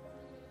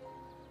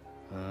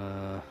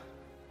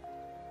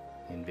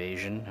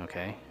 Invasion,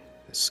 okay.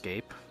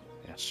 Escape.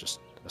 Yeah, it's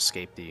just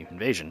escape the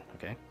invasion,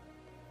 okay.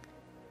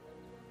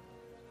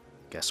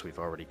 Guess we've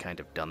already kind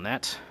of done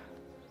that.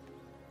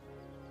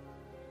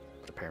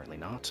 But apparently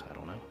not, I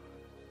don't know.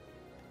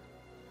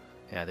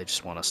 Yeah, they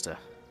just want us to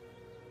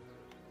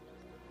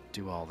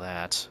do all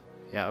that.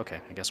 Yeah,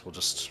 okay, I guess we'll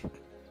just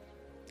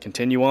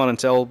continue on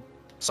until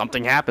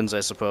something happens, I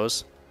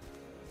suppose.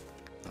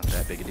 Not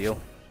that big a deal.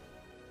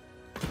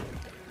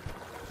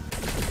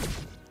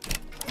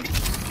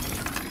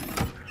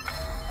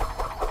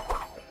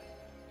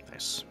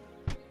 Nice.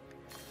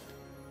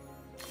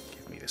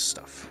 Give me this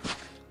stuff.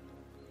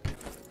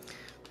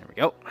 There we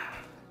go.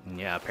 And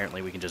yeah,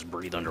 apparently we can just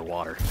breathe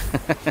underwater.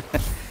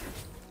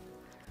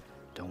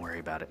 Don't worry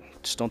about it.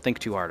 Just don't think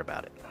too hard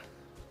about it.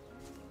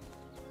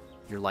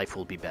 Your life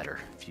will be better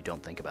if you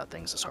don't think about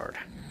things as hard.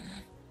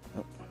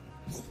 Oh.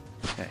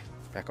 Hey,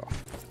 back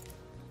off.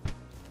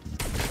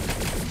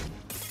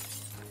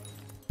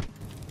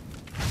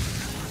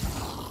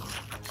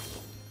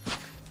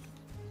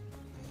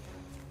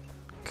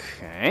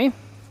 Okay.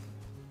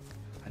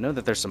 I know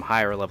that there's some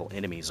higher level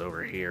enemies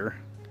over here.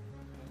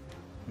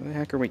 Where the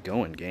heck are we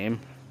going, game?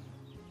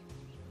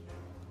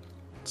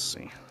 Let's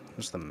see.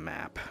 There's the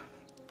map.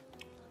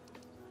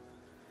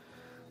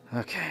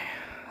 Okay.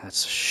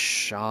 That's a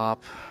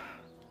shop.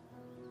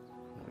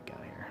 What do we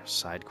got here?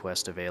 Side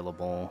quest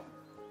available.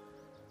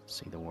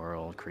 See the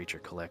world, creature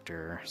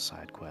collector,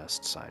 side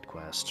quest,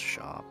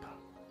 shop.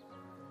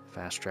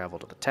 Fast travel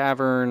to the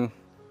tavern.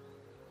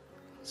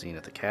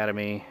 Zenith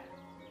Academy.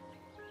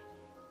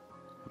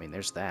 I mean,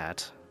 there's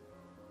that.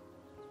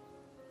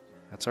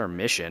 That's our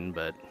mission,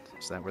 but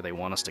is that where they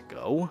want us to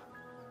go?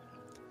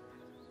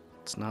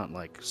 It's not,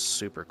 like,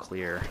 super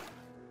clear.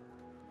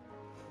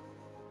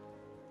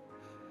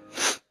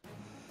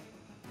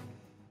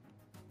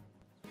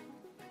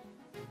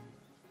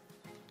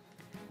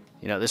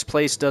 You know, this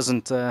place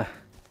doesn't, I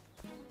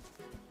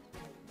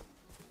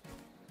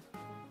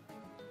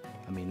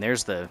mean,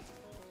 there's the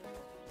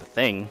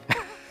thing.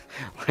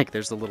 Like,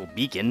 there's the little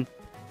beacon.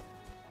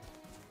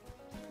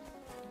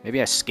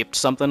 Maybe I skipped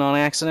something on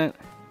accident?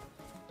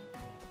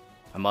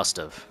 I must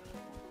have.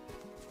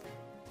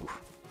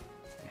 Oof.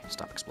 Okay,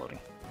 stop exploding.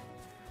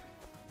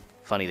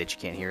 Funny that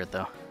you can't hear it,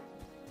 though.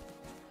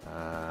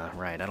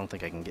 Right, I don't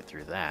think I can get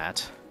through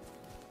that.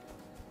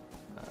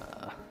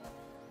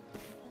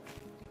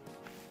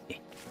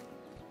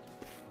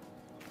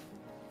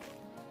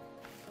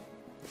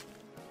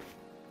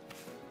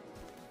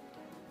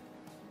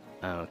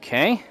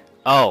 Okay.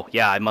 Oh,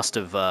 yeah, I must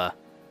have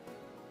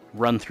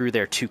run through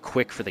there too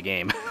quick for the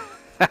game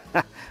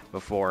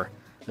before.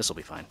 This will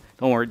be fine.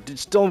 Don't worry.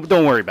 Just don't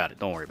worry about it.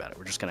 Don't worry about it.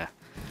 We're just gonna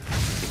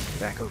get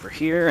back over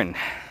here and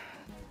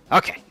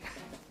okay.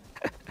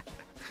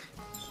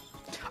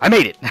 I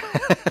made it.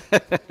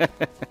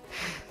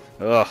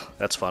 Oh,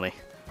 that's funny.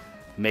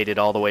 Made it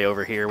all the way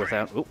over here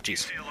without. Oh, jeez.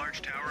 See a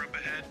large tower up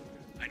ahead?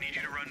 I need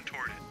you to run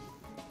toward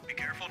it. Be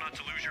careful not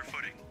to lose your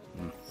footing.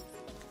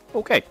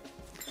 Okay.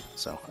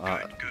 So,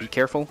 be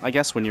careful, I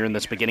guess, when you're in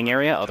this beginning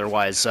area.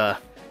 Otherwise,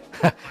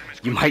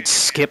 you might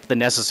skip the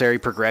necessary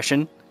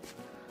progression.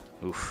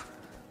 Oof.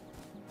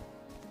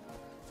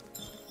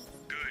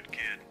 Good,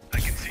 kid.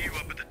 I can see you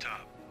up at the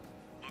top.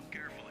 Look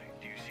carefully.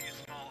 Do you see a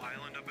small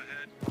island up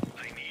ahead?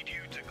 I need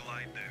you to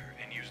glide there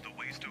and use the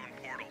Waystone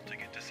portal to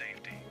get to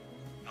safety.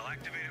 I'll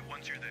activate it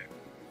once you're there.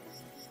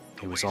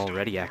 It was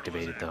already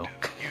activated, though.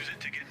 Use it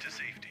to get to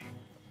safety.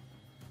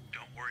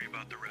 Don't worry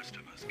about the rest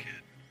of us,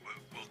 kid.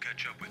 We'll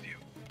catch up with you.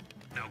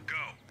 Now go.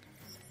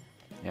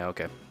 Yeah,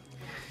 okay.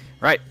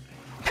 Right.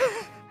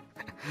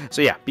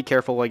 So yeah, be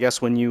careful, I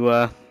guess, when you,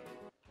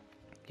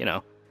 you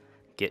know,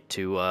 get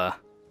to,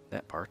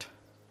 that part.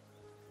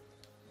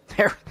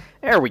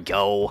 There we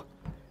go.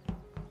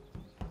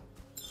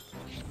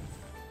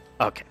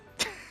 Okay.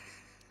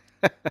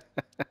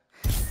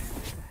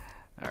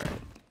 Alright.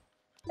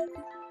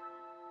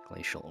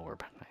 Glacial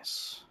orb.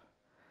 Nice.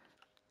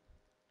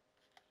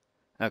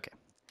 Okay.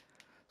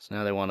 So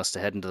now they want us to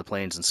head into the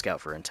plains and scout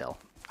for intel.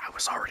 I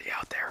was already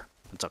out there.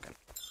 It's okay.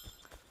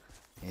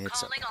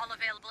 It's Calling okay. all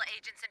available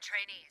agents and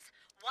trainees.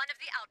 One of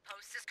the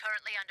outposts is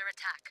currently under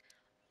attack.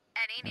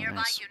 Any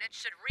nearby nice. units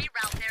should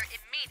reroute there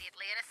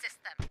immediately and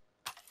assist them.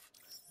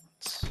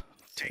 Let's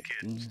Hey, take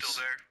kid. these.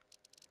 Still there?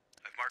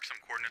 I've marked some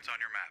coordinates on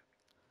your map.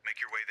 Make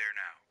your way there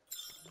now.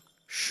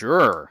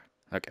 Sure.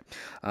 Okay.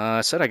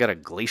 I said I got a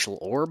glacial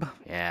orb.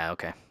 Yeah,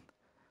 okay.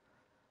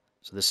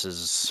 So this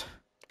is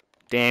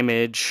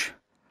damage.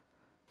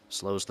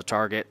 Slows the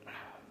target.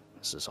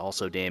 This is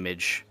also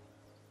damage.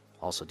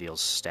 Also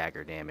deals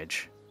stagger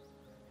damage.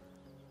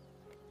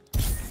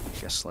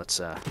 Guess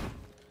let's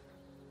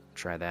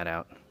try that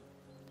out.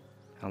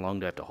 How long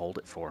do I have to hold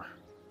it for?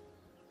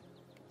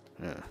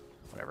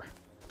 Whatever.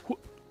 Whoop.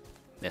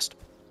 Missed.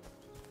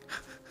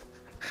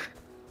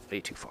 Way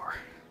too far.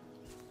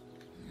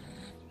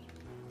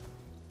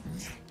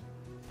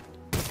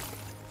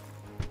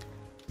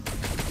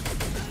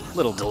 A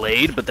little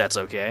delayed, but that's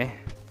okay.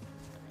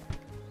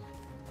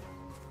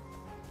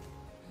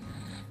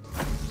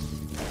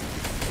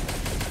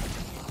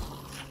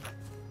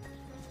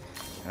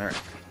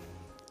 Alright.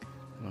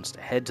 He wants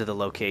to head to the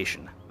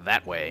location.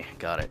 That way.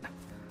 Got it.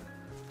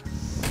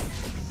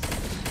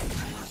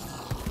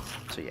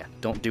 So yeah,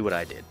 don't do what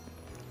I did.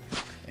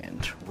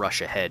 And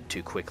rush ahead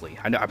too quickly.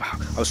 I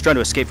was trying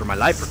to escape for my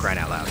life, for crying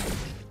out loud.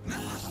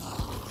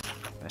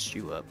 Messed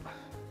you up.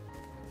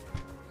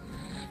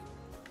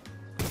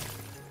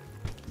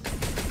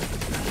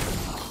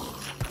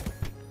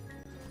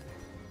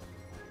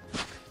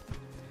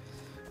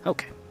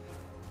 Okay.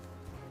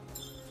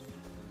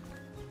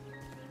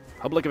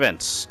 Public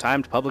events.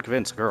 Timed public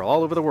events occur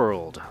all over the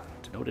world.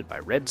 Denoted by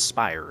red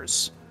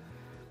spires.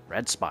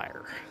 Red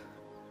spire.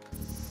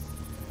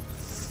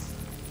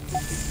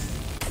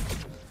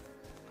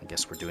 I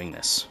guess we're doing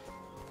this.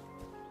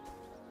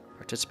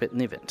 Participate in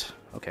the event.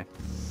 Okay.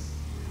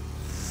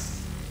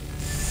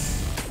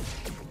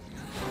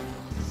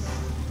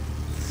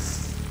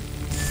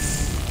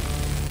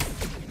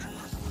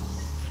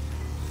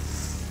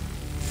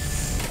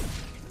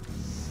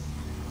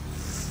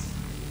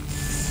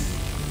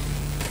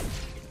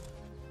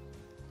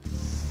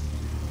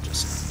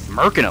 Just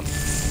murking them.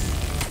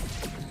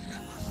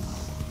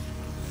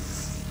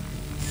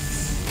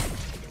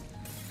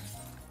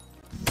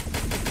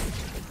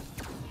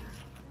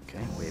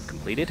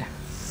 Completed.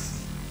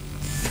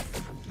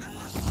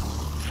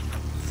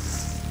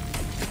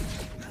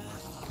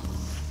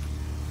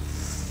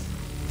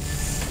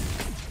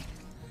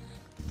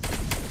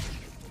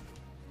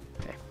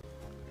 Okay,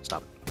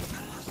 stop it.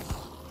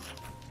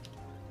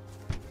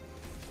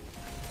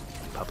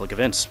 Public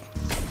events.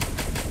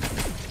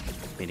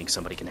 Meaning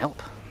somebody can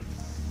help.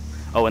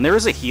 Oh, and there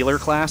is a healer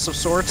class of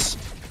sorts.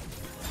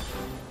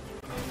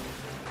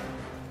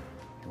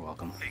 You're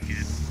welcome. Hey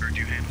kid, heard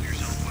you handle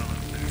yourself well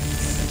out there.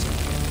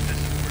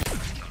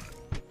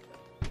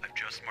 I've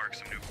just marked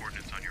some new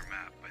coordinates on your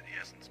map by the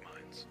Essence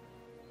Mines.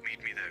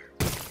 Meet me there.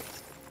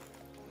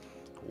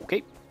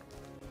 Okay.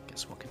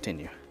 Guess we'll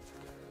continue.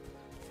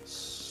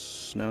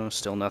 No,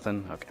 still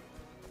nothing? Okay.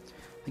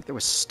 I think there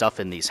was stuff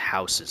in these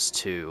houses,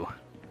 too.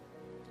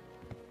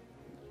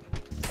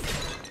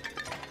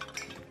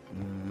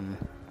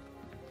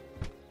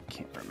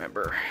 Can't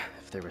remember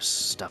if there was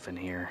stuff in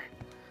here.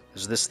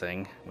 There's this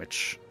thing,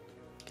 which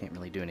can't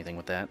really do anything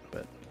with that,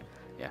 but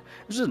yeah.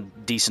 There's a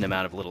decent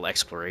amount of little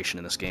exploration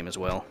in this game as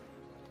well.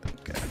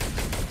 Okay.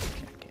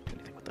 Can't do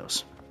anything with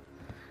those.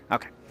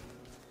 Okay.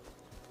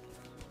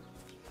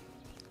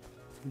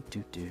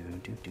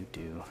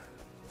 Do.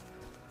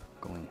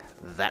 Going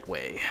that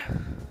way.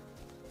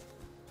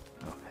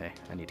 Oh, hey,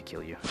 I need to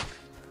kill you.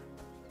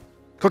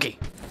 Cookie!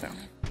 No.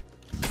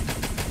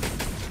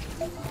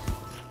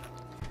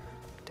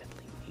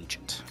 Deadly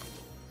agent.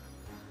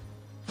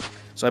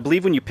 So I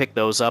believe when you pick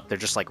those up, they're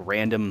just like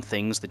random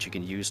things that you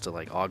can use to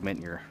like augment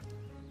your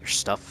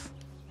stuff.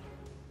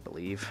 I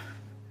believe.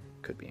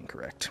 Could be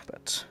incorrect,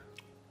 but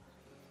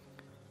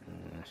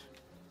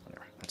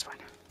whatever. That's fine.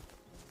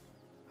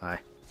 Hi.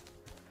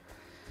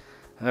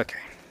 Okay.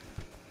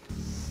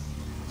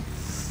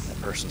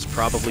 That person's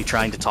probably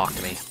trying to talk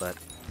to me, but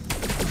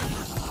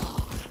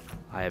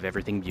I have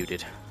everything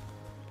muted.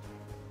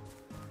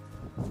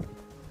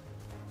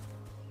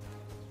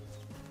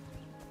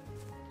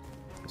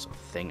 There's a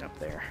thing up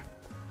there.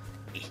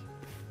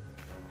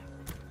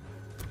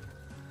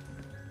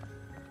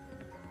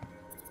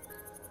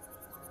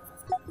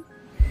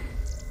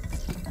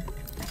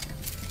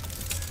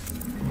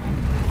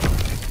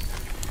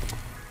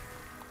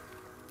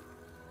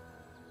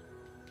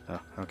 Oh,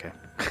 okay.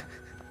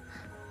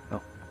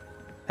 Oh.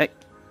 Hey!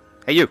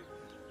 Hey, you!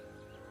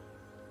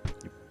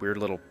 You weird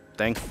little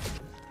thing.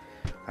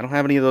 I don't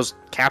have any of those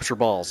capture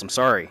balls. I'm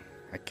sorry.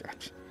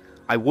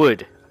 I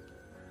would,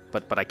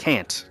 but I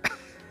can't.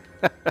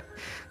 I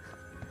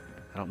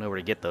don't know where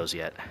to get those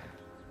yet.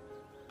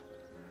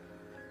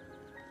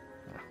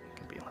 Oh,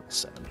 could be level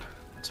 7.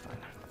 That's fine.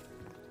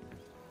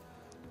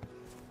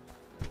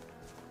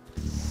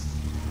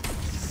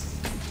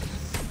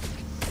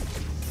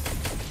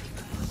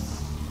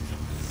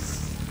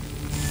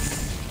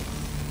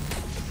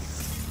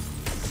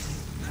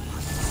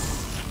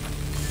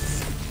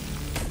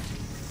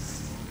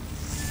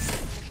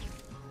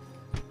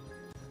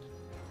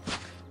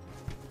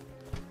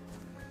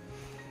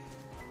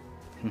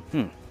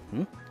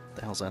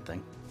 The hell's that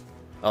thing?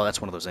 Oh,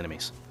 that's one of those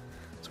enemies.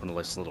 It's one of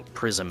those little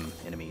prism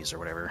enemies or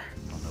whatever.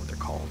 I don't know what they're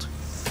called.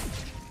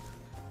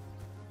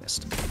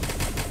 Missed.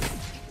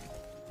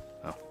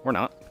 Oh, or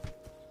not.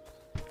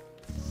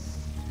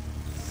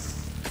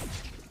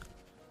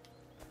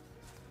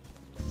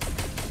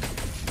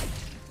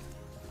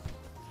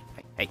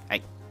 Hey.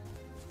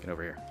 Get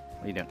over here.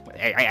 What are you doing?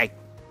 Hey.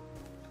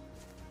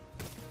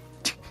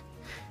 Look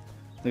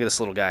at this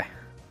little guy.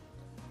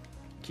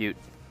 Cute.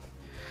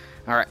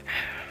 Alright.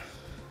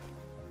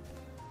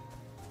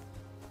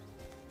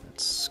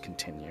 Let's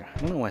continue. I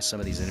don't know why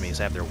some of these enemies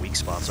have their weak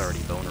spots already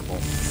vulnerable.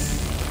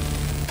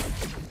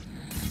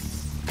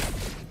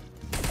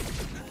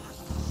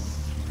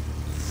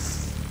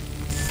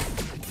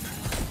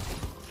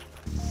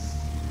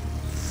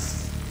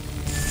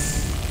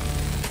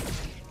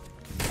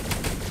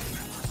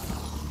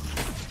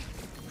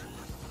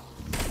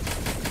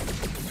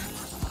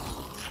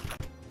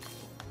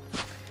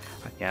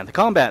 Yeah, the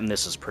combat in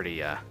this is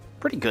pretty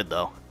good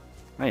though.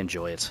 I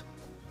enjoy it.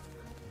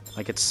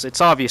 Like it's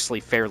obviously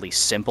fairly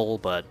simple,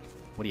 but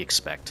what do you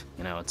expect?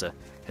 You know, it's a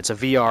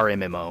VR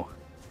MMO.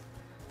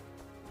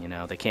 You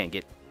know, they can't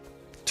get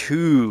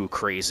too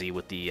crazy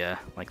with the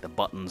like the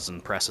buttons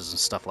and presses and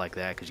stuff like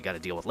that, because you got to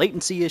deal with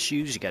latency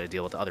issues, you got to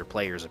deal with other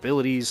players'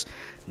 abilities,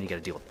 and you got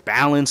to deal with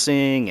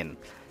balancing, and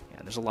yeah,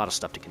 there's a lot of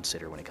stuff to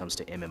consider when it comes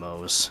to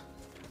MMOs.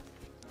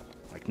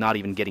 Like, not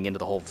even getting into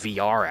the whole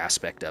VR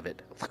aspect of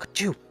it. Look at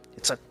you!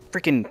 It's a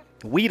freaking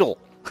Weedle!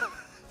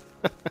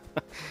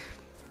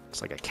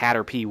 It's like a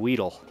Caterpie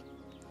Weedle.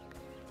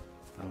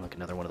 Oh, look,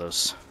 another one of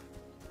those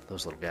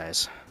little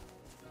guys.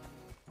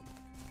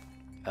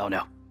 Oh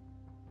no.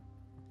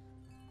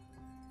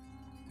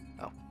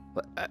 Oh,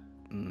 what?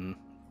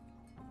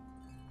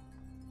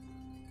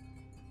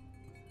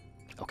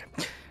 Okay.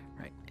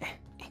 Right.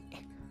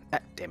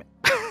 Damn it.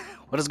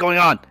 What is going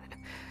on?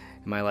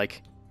 Am I,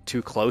 like,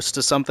 too close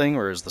to something,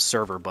 or is the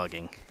server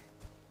bugging?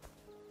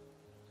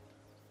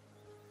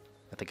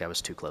 I think I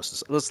was too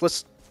close to...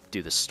 Let's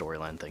do this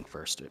storyline thing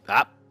first.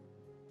 Ah!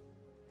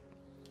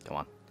 Come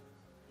on.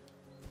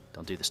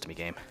 Don't do this to me,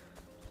 game.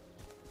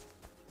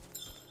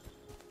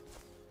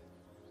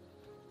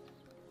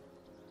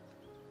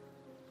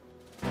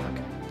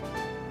 Okay.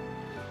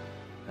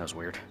 That was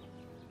weird.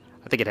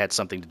 I think it had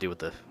something to do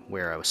with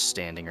where I was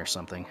standing or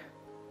something.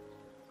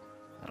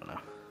 I don't know.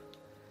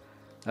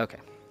 Okay,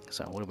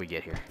 so what do we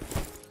get here?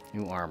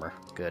 New armor.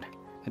 Good.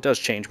 It does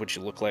change what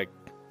you look like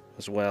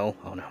as well.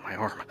 Oh no, my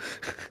arm.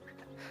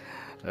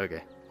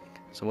 Okay.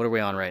 So what are we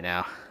on right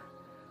now?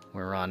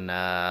 We're on,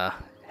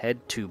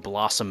 head to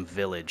Blossom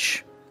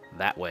Village.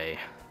 That way.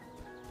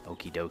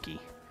 Okie dokie.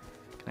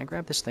 Can I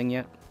grab this thing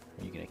yet?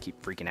 Or are you gonna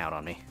keep freaking out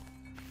on me?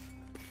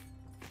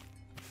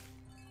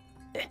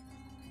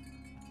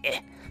 Okay.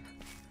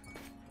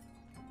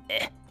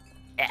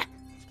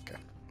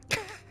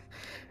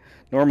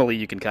 Normally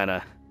you can kind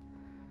of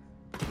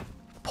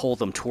pull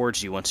them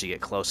towards you once you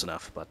get close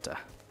enough, but,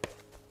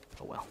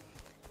 oh well.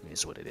 It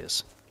is what it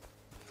is.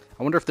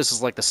 I wonder if this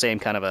is like the same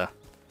kind of a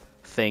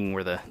thing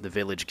where the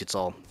village gets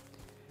all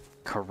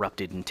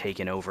corrupted and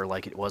taken over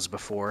like it was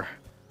before.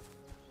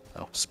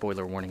 Oh,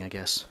 spoiler warning, I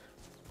guess.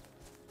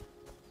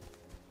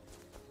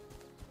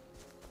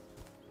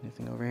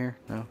 Anything over here?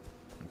 No?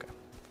 Okay.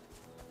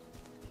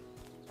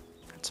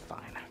 That's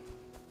fine.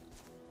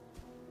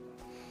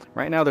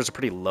 Right now there's a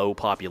pretty low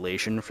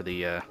population for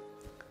the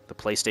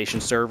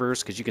PlayStation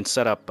servers, because you can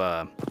set up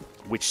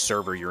which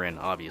server you're in.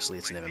 Obviously,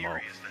 it's an MMO.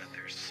 Theory is that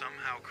they're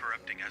somehow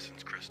corrupting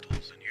essence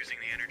crystals and using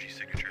the energy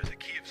signature as a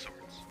key of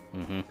sorts.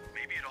 Mm-hmm.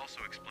 Maybe it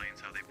also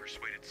explains how they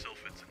persuaded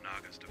Sylphids and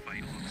Nagas to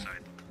fight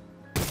alongside them.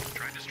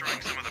 Try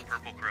destroying some of the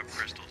purple corrupt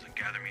crystals and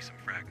gather me some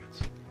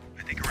fragments.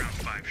 I think around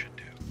 5 should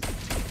do.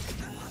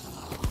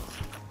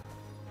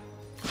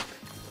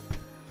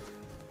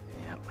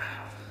 Yep.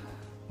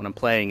 When I'm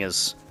playing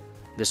as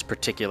this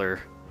particular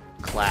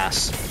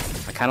class,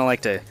 I kind of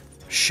like to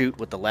shoot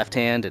with the left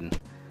hand and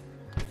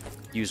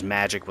use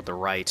magic with the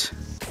right.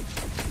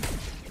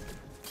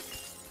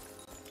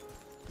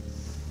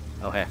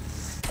 Oh, hey.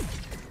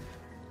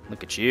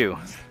 Look at you.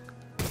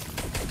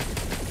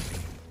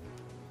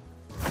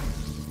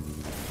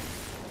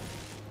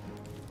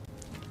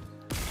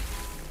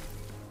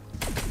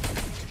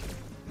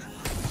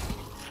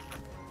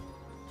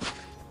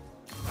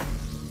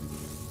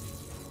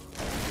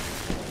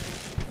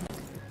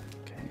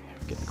 Okay,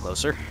 getting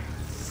closer.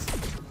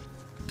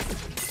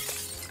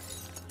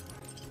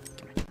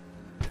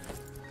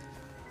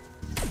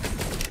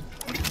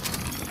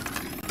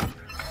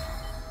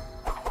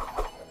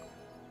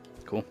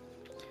 Cool.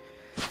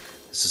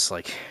 This is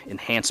like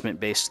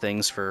enhancement-based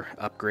things for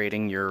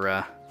upgrading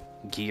your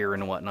gear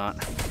and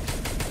whatnot.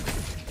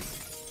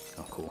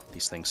 Oh, cool.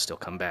 These things still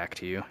come back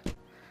to you.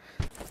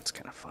 That's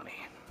kind of funny.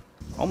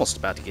 Almost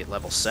about to get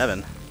level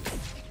 7.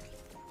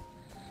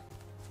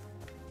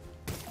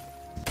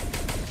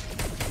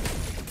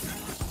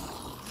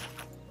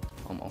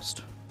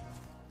 Almost.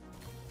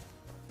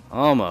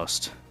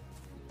 Almost.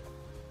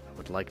 I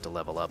would like to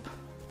level up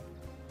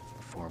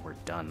before we're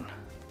done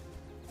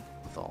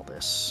with all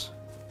this.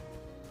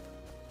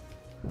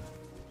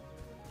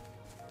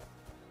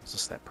 Is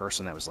this that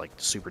person that was like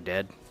super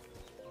dead?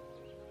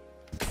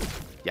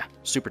 Yeah,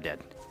 super dead.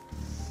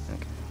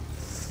 Okay.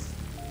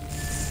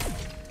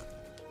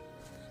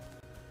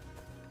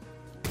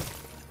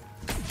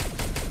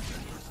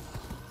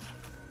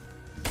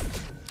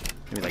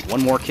 Maybe like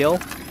one more kill.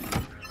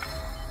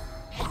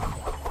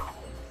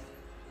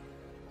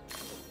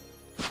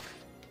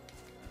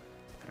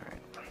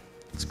 Alright,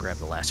 let's grab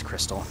the last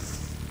crystal.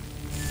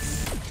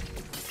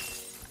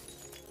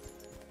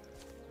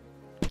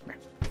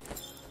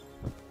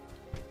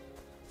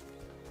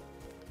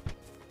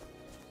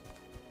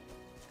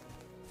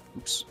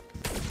 Oops.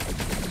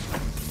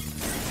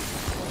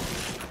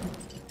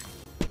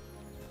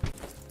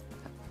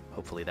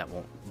 Hopefully that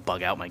won't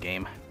bug out my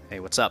game. Hey,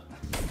 what's up?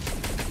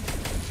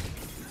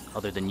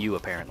 Other than you,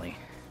 apparently.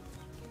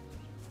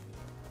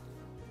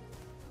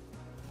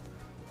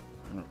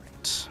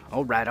 Alright.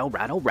 Alright,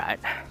 alright, alright.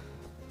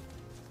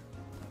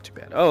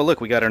 God. Oh,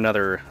 look, we got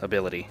another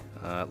ability.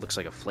 It looks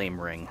like a flame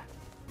ring.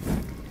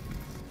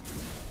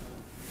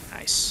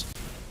 Nice.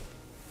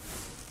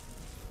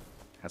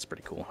 That's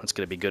pretty cool. That's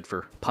going to be good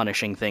for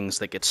punishing things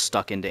that get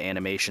stuck into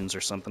animations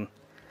or something.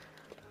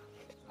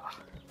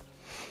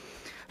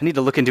 I need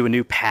to look into a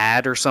new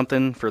pad or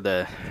something for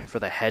the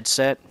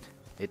headset.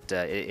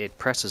 It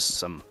presses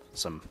some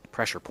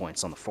pressure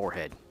points on the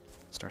forehead.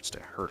 It starts to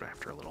hurt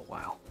after a little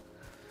while.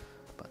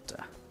 But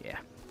yeah,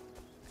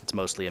 it's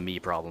mostly a me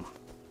problem,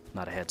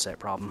 not a headset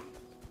problem.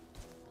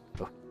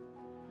 Oh.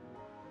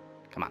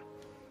 Come on.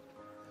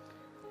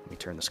 Let me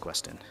turn this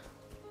quest in.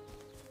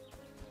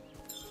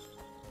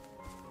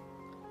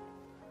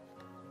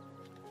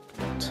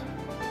 Right.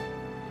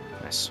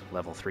 Nice.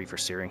 Level 3 for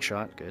Searing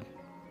Shot. Good.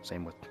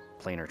 Same with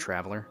Planar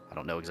Traveler. I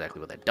don't know exactly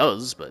what that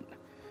does, but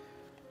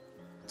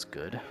it's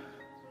good.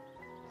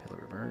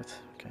 Pillar of Earth.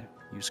 Okay.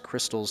 Use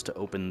crystals to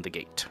open the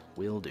gate.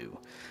 Will do.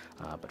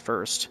 But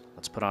first,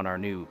 let's put on our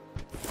new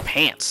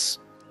pants.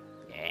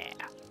 Yeah.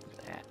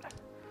 Look at that.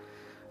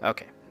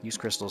 Okay. Use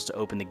crystals to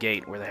open the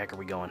gate. Where the heck are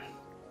we going?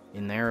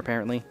 In there,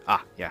 apparently?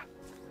 Ah, yeah.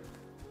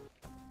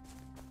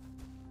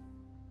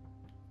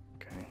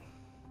 Okay.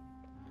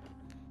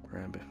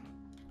 Grab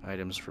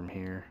items from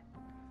here.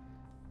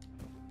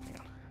 Hang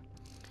on.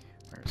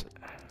 Where is it?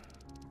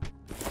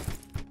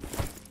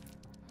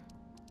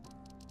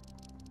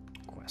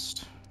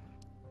 Quest.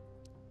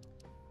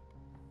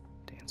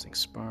 Dancing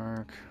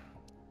Spark.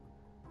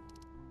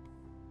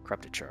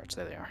 Corrupted Shards.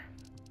 There they are.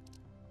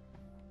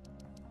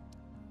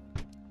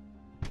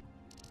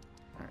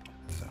 Alright,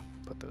 so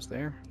put those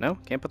there. No?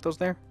 Can't put those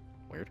there?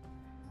 Weird.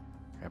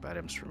 Grab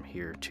items from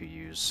here to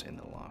use in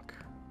the lock.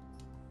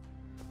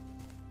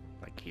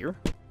 Like here?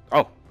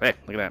 Oh, hey,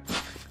 look at that.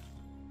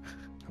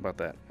 How about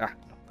that? Ah,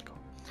 no, go.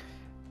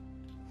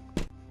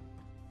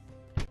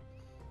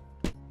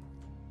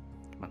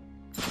 Come on.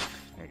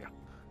 There you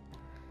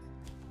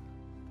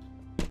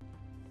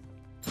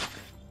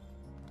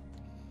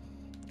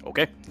go.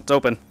 Okay, it's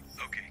open.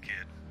 Okay,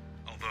 kid.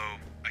 Although,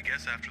 I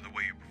guess after the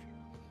way you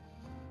performed,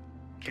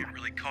 can't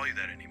really call you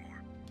that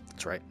anymore.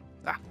 That's right.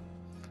 Ah.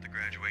 The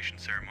graduation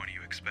ceremony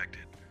you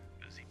expected.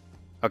 Busy.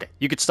 Okay,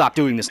 you could stop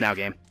doing this now,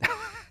 game.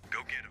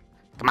 Go get him.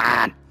 Come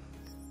on!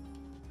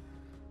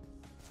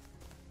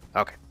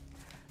 Okay.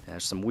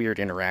 There's some weird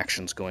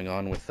interactions going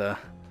on with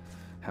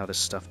how this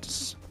stuff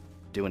is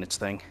doing its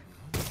thing.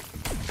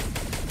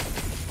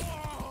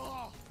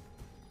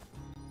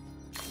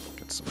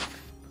 Got some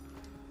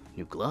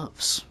new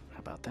gloves. How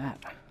about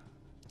that?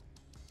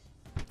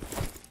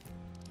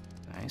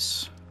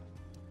 Nice.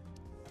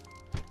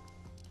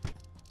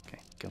 Okay,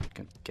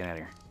 get out of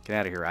here. Get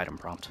out of here, item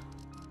prompt. I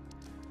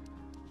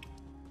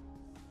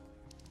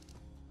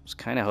was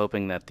kind of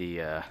hoping that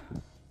the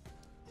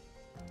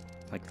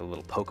like the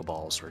little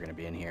Pokeballs were going to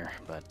be in here,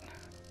 but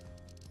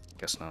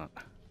guess not.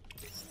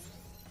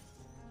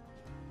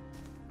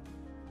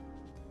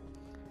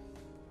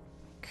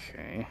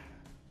 Okay.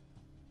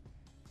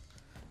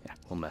 Yeah,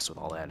 we'll mess with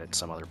all that at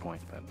some other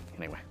point, but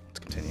anyway, let's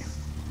continue.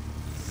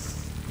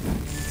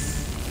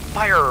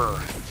 Fire!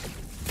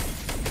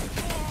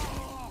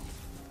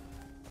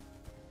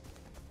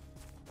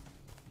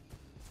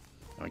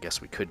 I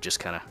guess we could just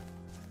kind of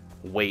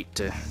wait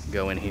to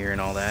go in here and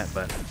all that,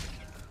 but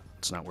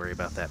let's not worry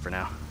about that for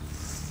now.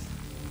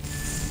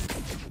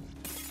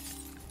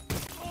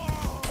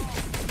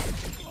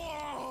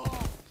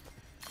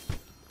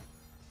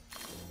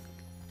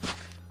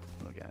 What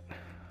do we got?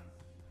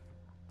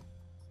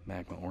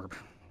 Magma Orb.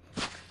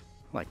 I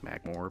like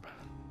Magma Orb.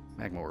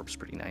 Magma Orb's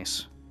pretty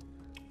nice.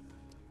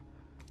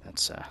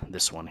 That's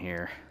this one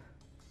here.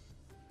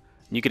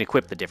 And you can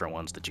equip the different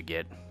ones that you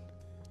get.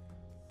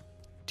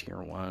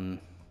 Tier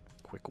 1,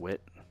 Quick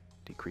Wit,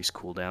 decrease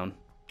cooldown.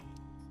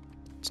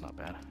 It's not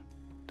bad.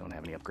 Don't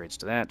have any upgrades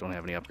to that. Don't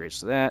have any upgrades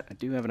to that. I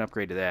do have an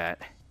upgrade to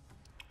that.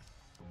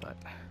 But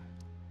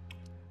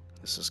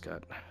this has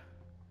got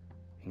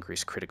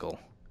increased critical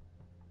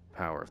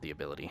power of the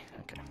ability.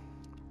 Okay.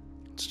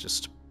 Let's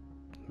just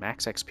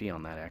max XP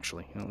on that,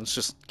 actually. You know, let's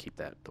just keep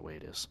that the way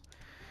it is.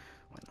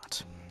 Why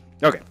not?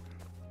 Okay.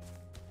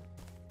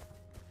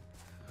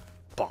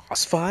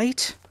 Boss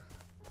fight?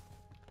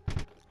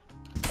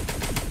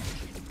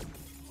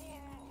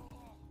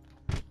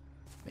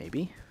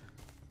 Maybe.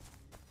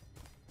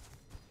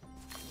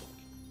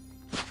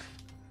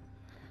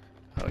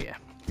 Oh yeah,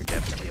 you're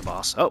definitely a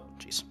boss. Oh,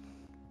 jeez.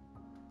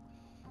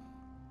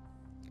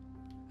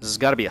 This has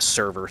got to be a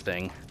server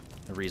thing.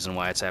 The reason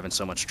why it's having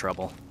so much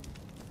trouble.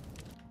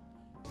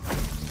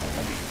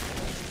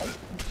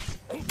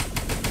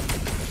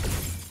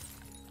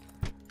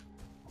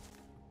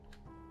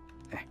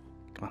 Hey,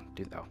 come on,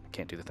 do that. Oh,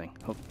 can't do the thing.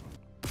 Oh,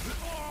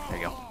 there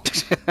you go.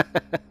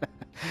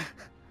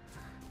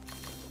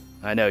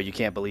 I know, you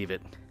can't believe it.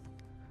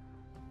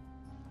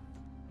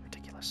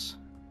 Ridiculous.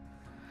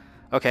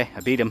 Okay,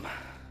 I beat him.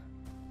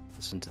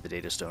 Listen to the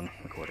Data Stone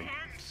recording.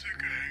 I'm sick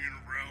of hanging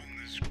around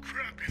this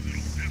crappy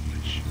little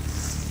village.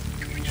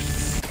 Can we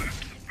just go back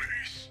to the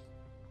base?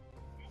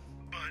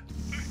 But,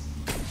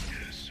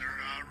 yes, sir,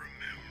 I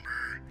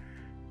remember.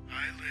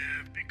 I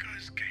live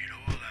because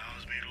Kato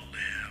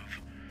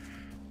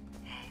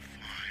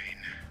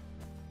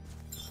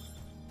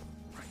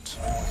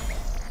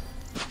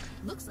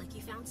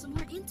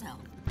intel.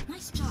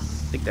 Nice job.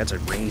 I think that's a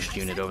ranged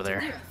unit over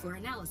there. Lyra for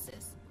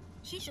analysis.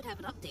 She should have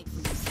an update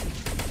for you soon.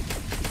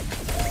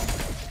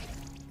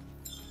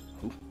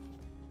 Ooh.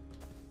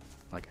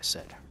 Like I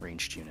said,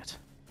 ranged unit.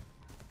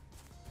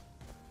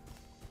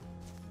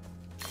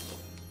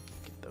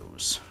 Get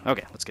those.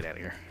 Okay, let's get out of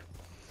here.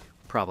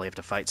 Probably have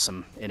to fight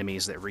some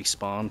enemies that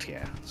respawned.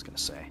 Yeah, I was gonna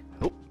say.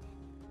 Oh,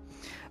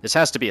 this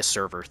has to be a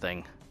server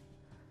thing.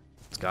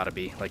 It's got to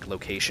be like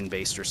location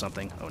based or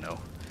something. Oh no!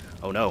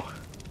 Oh no!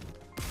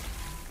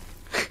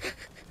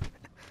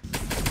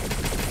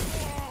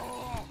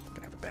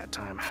 Gonna have a bad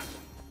time. I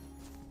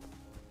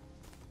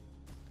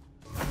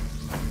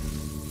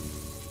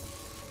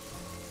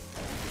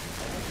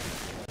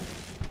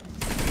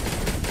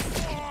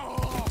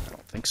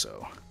don't think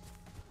so.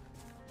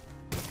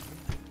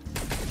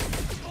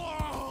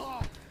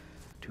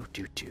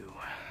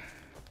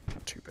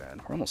 Not too bad.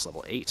 We're almost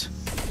level 8.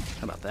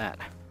 How about that?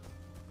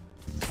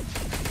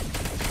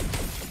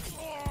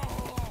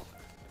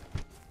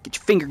 Get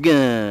your finger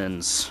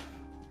guns!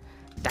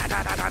 Da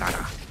da da da da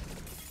da!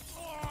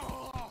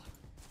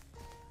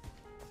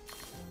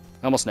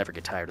 I almost never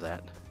get tired of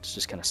that. It's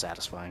just kind of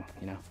satisfying,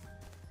 you know?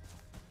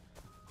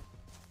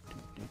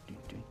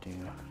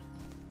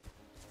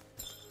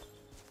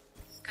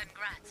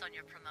 Congrats on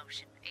your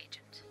promotion,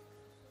 Agent.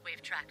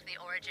 We've tracked the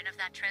origin of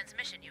that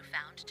transmission you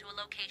found to a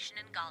location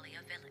in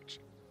Galia Village.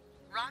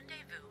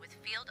 Rendezvous with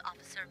Field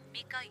Officer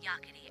Mika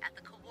Yakini at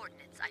the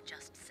coordinates I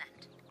just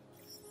sent.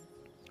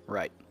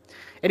 Right.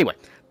 Anyway,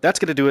 that's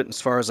going to do it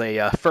as far as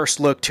a first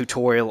look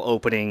tutorial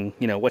opening,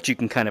 you know, what you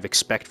can kind of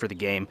expect for the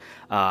game.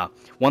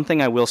 One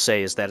thing I will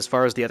say is that as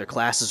far as the other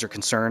classes are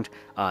concerned,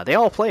 they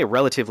all play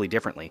relatively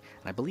differently.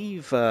 And I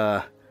believe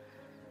at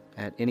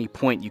any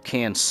point you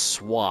can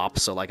swap,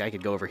 so like I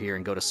could go over here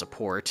and go to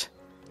support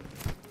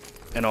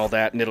and all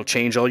that, and it'll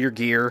change all your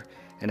gear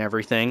and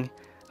everything.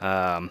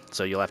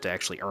 So you'll have to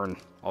actually earn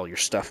all your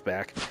stuff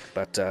back.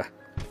 But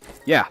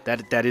yeah,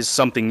 that is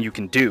something you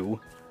can do.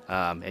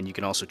 And you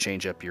can also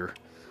change up your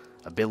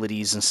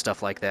abilities and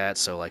stuff like that.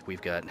 So like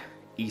we've got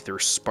Ether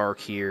Spark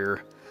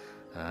here.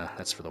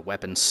 That's for the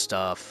weapon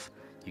stuff.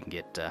 You can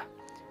get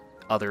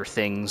other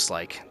things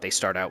like they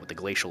start out with the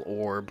Glacial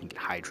Orb. You can get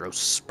Hydro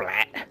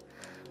Splat.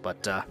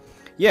 But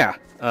yeah,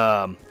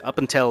 up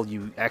until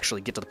you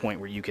actually get to the point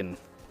where you can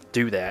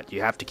do that,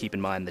 you have to keep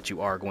in mind that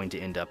you are going to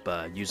end up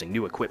using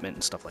new equipment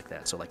and stuff like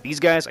that. So like these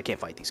guys, I can't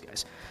fight these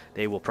guys.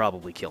 They will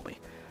probably kill me.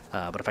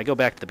 But if I go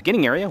back to the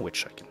beginning area,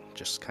 which I can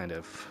just kind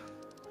of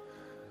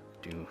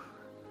do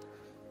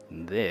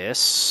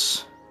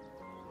this.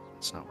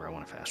 It's not where I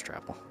want to fast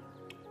travel.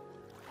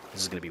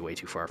 This is going to be way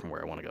too far from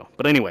where I want to go.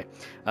 But anyway,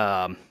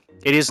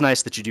 it is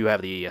nice that you do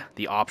have the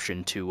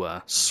option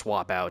to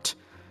swap out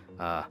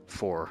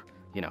for,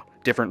 you know,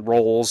 different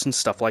roles and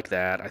stuff like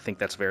that. I think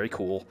that's very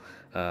cool.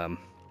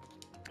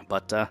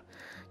 But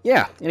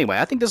yeah, anyway,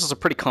 I think this is a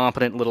pretty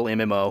competent little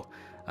MMO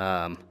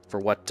for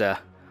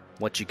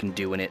what you can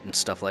do in it and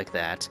stuff like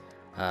that.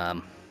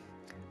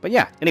 But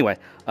yeah, anyway,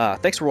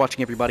 thanks for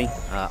watching, everybody.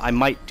 I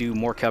might do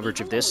more coverage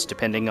of this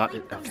depending on...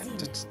 Okay,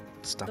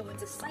 stop.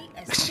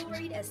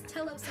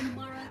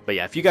 But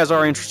yeah, if you guys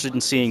are interested in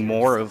seeing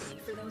more of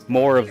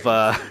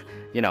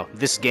you know,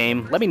 this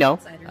game, let me know.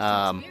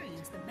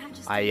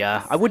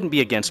 I wouldn't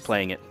be against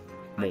playing it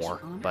more,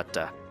 but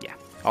yeah,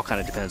 all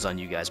kind of depends on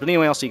you guys. But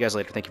anyway, I'll see you guys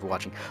later. Thank you for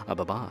watching.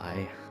 Bye-bye.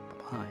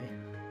 Bye-bye.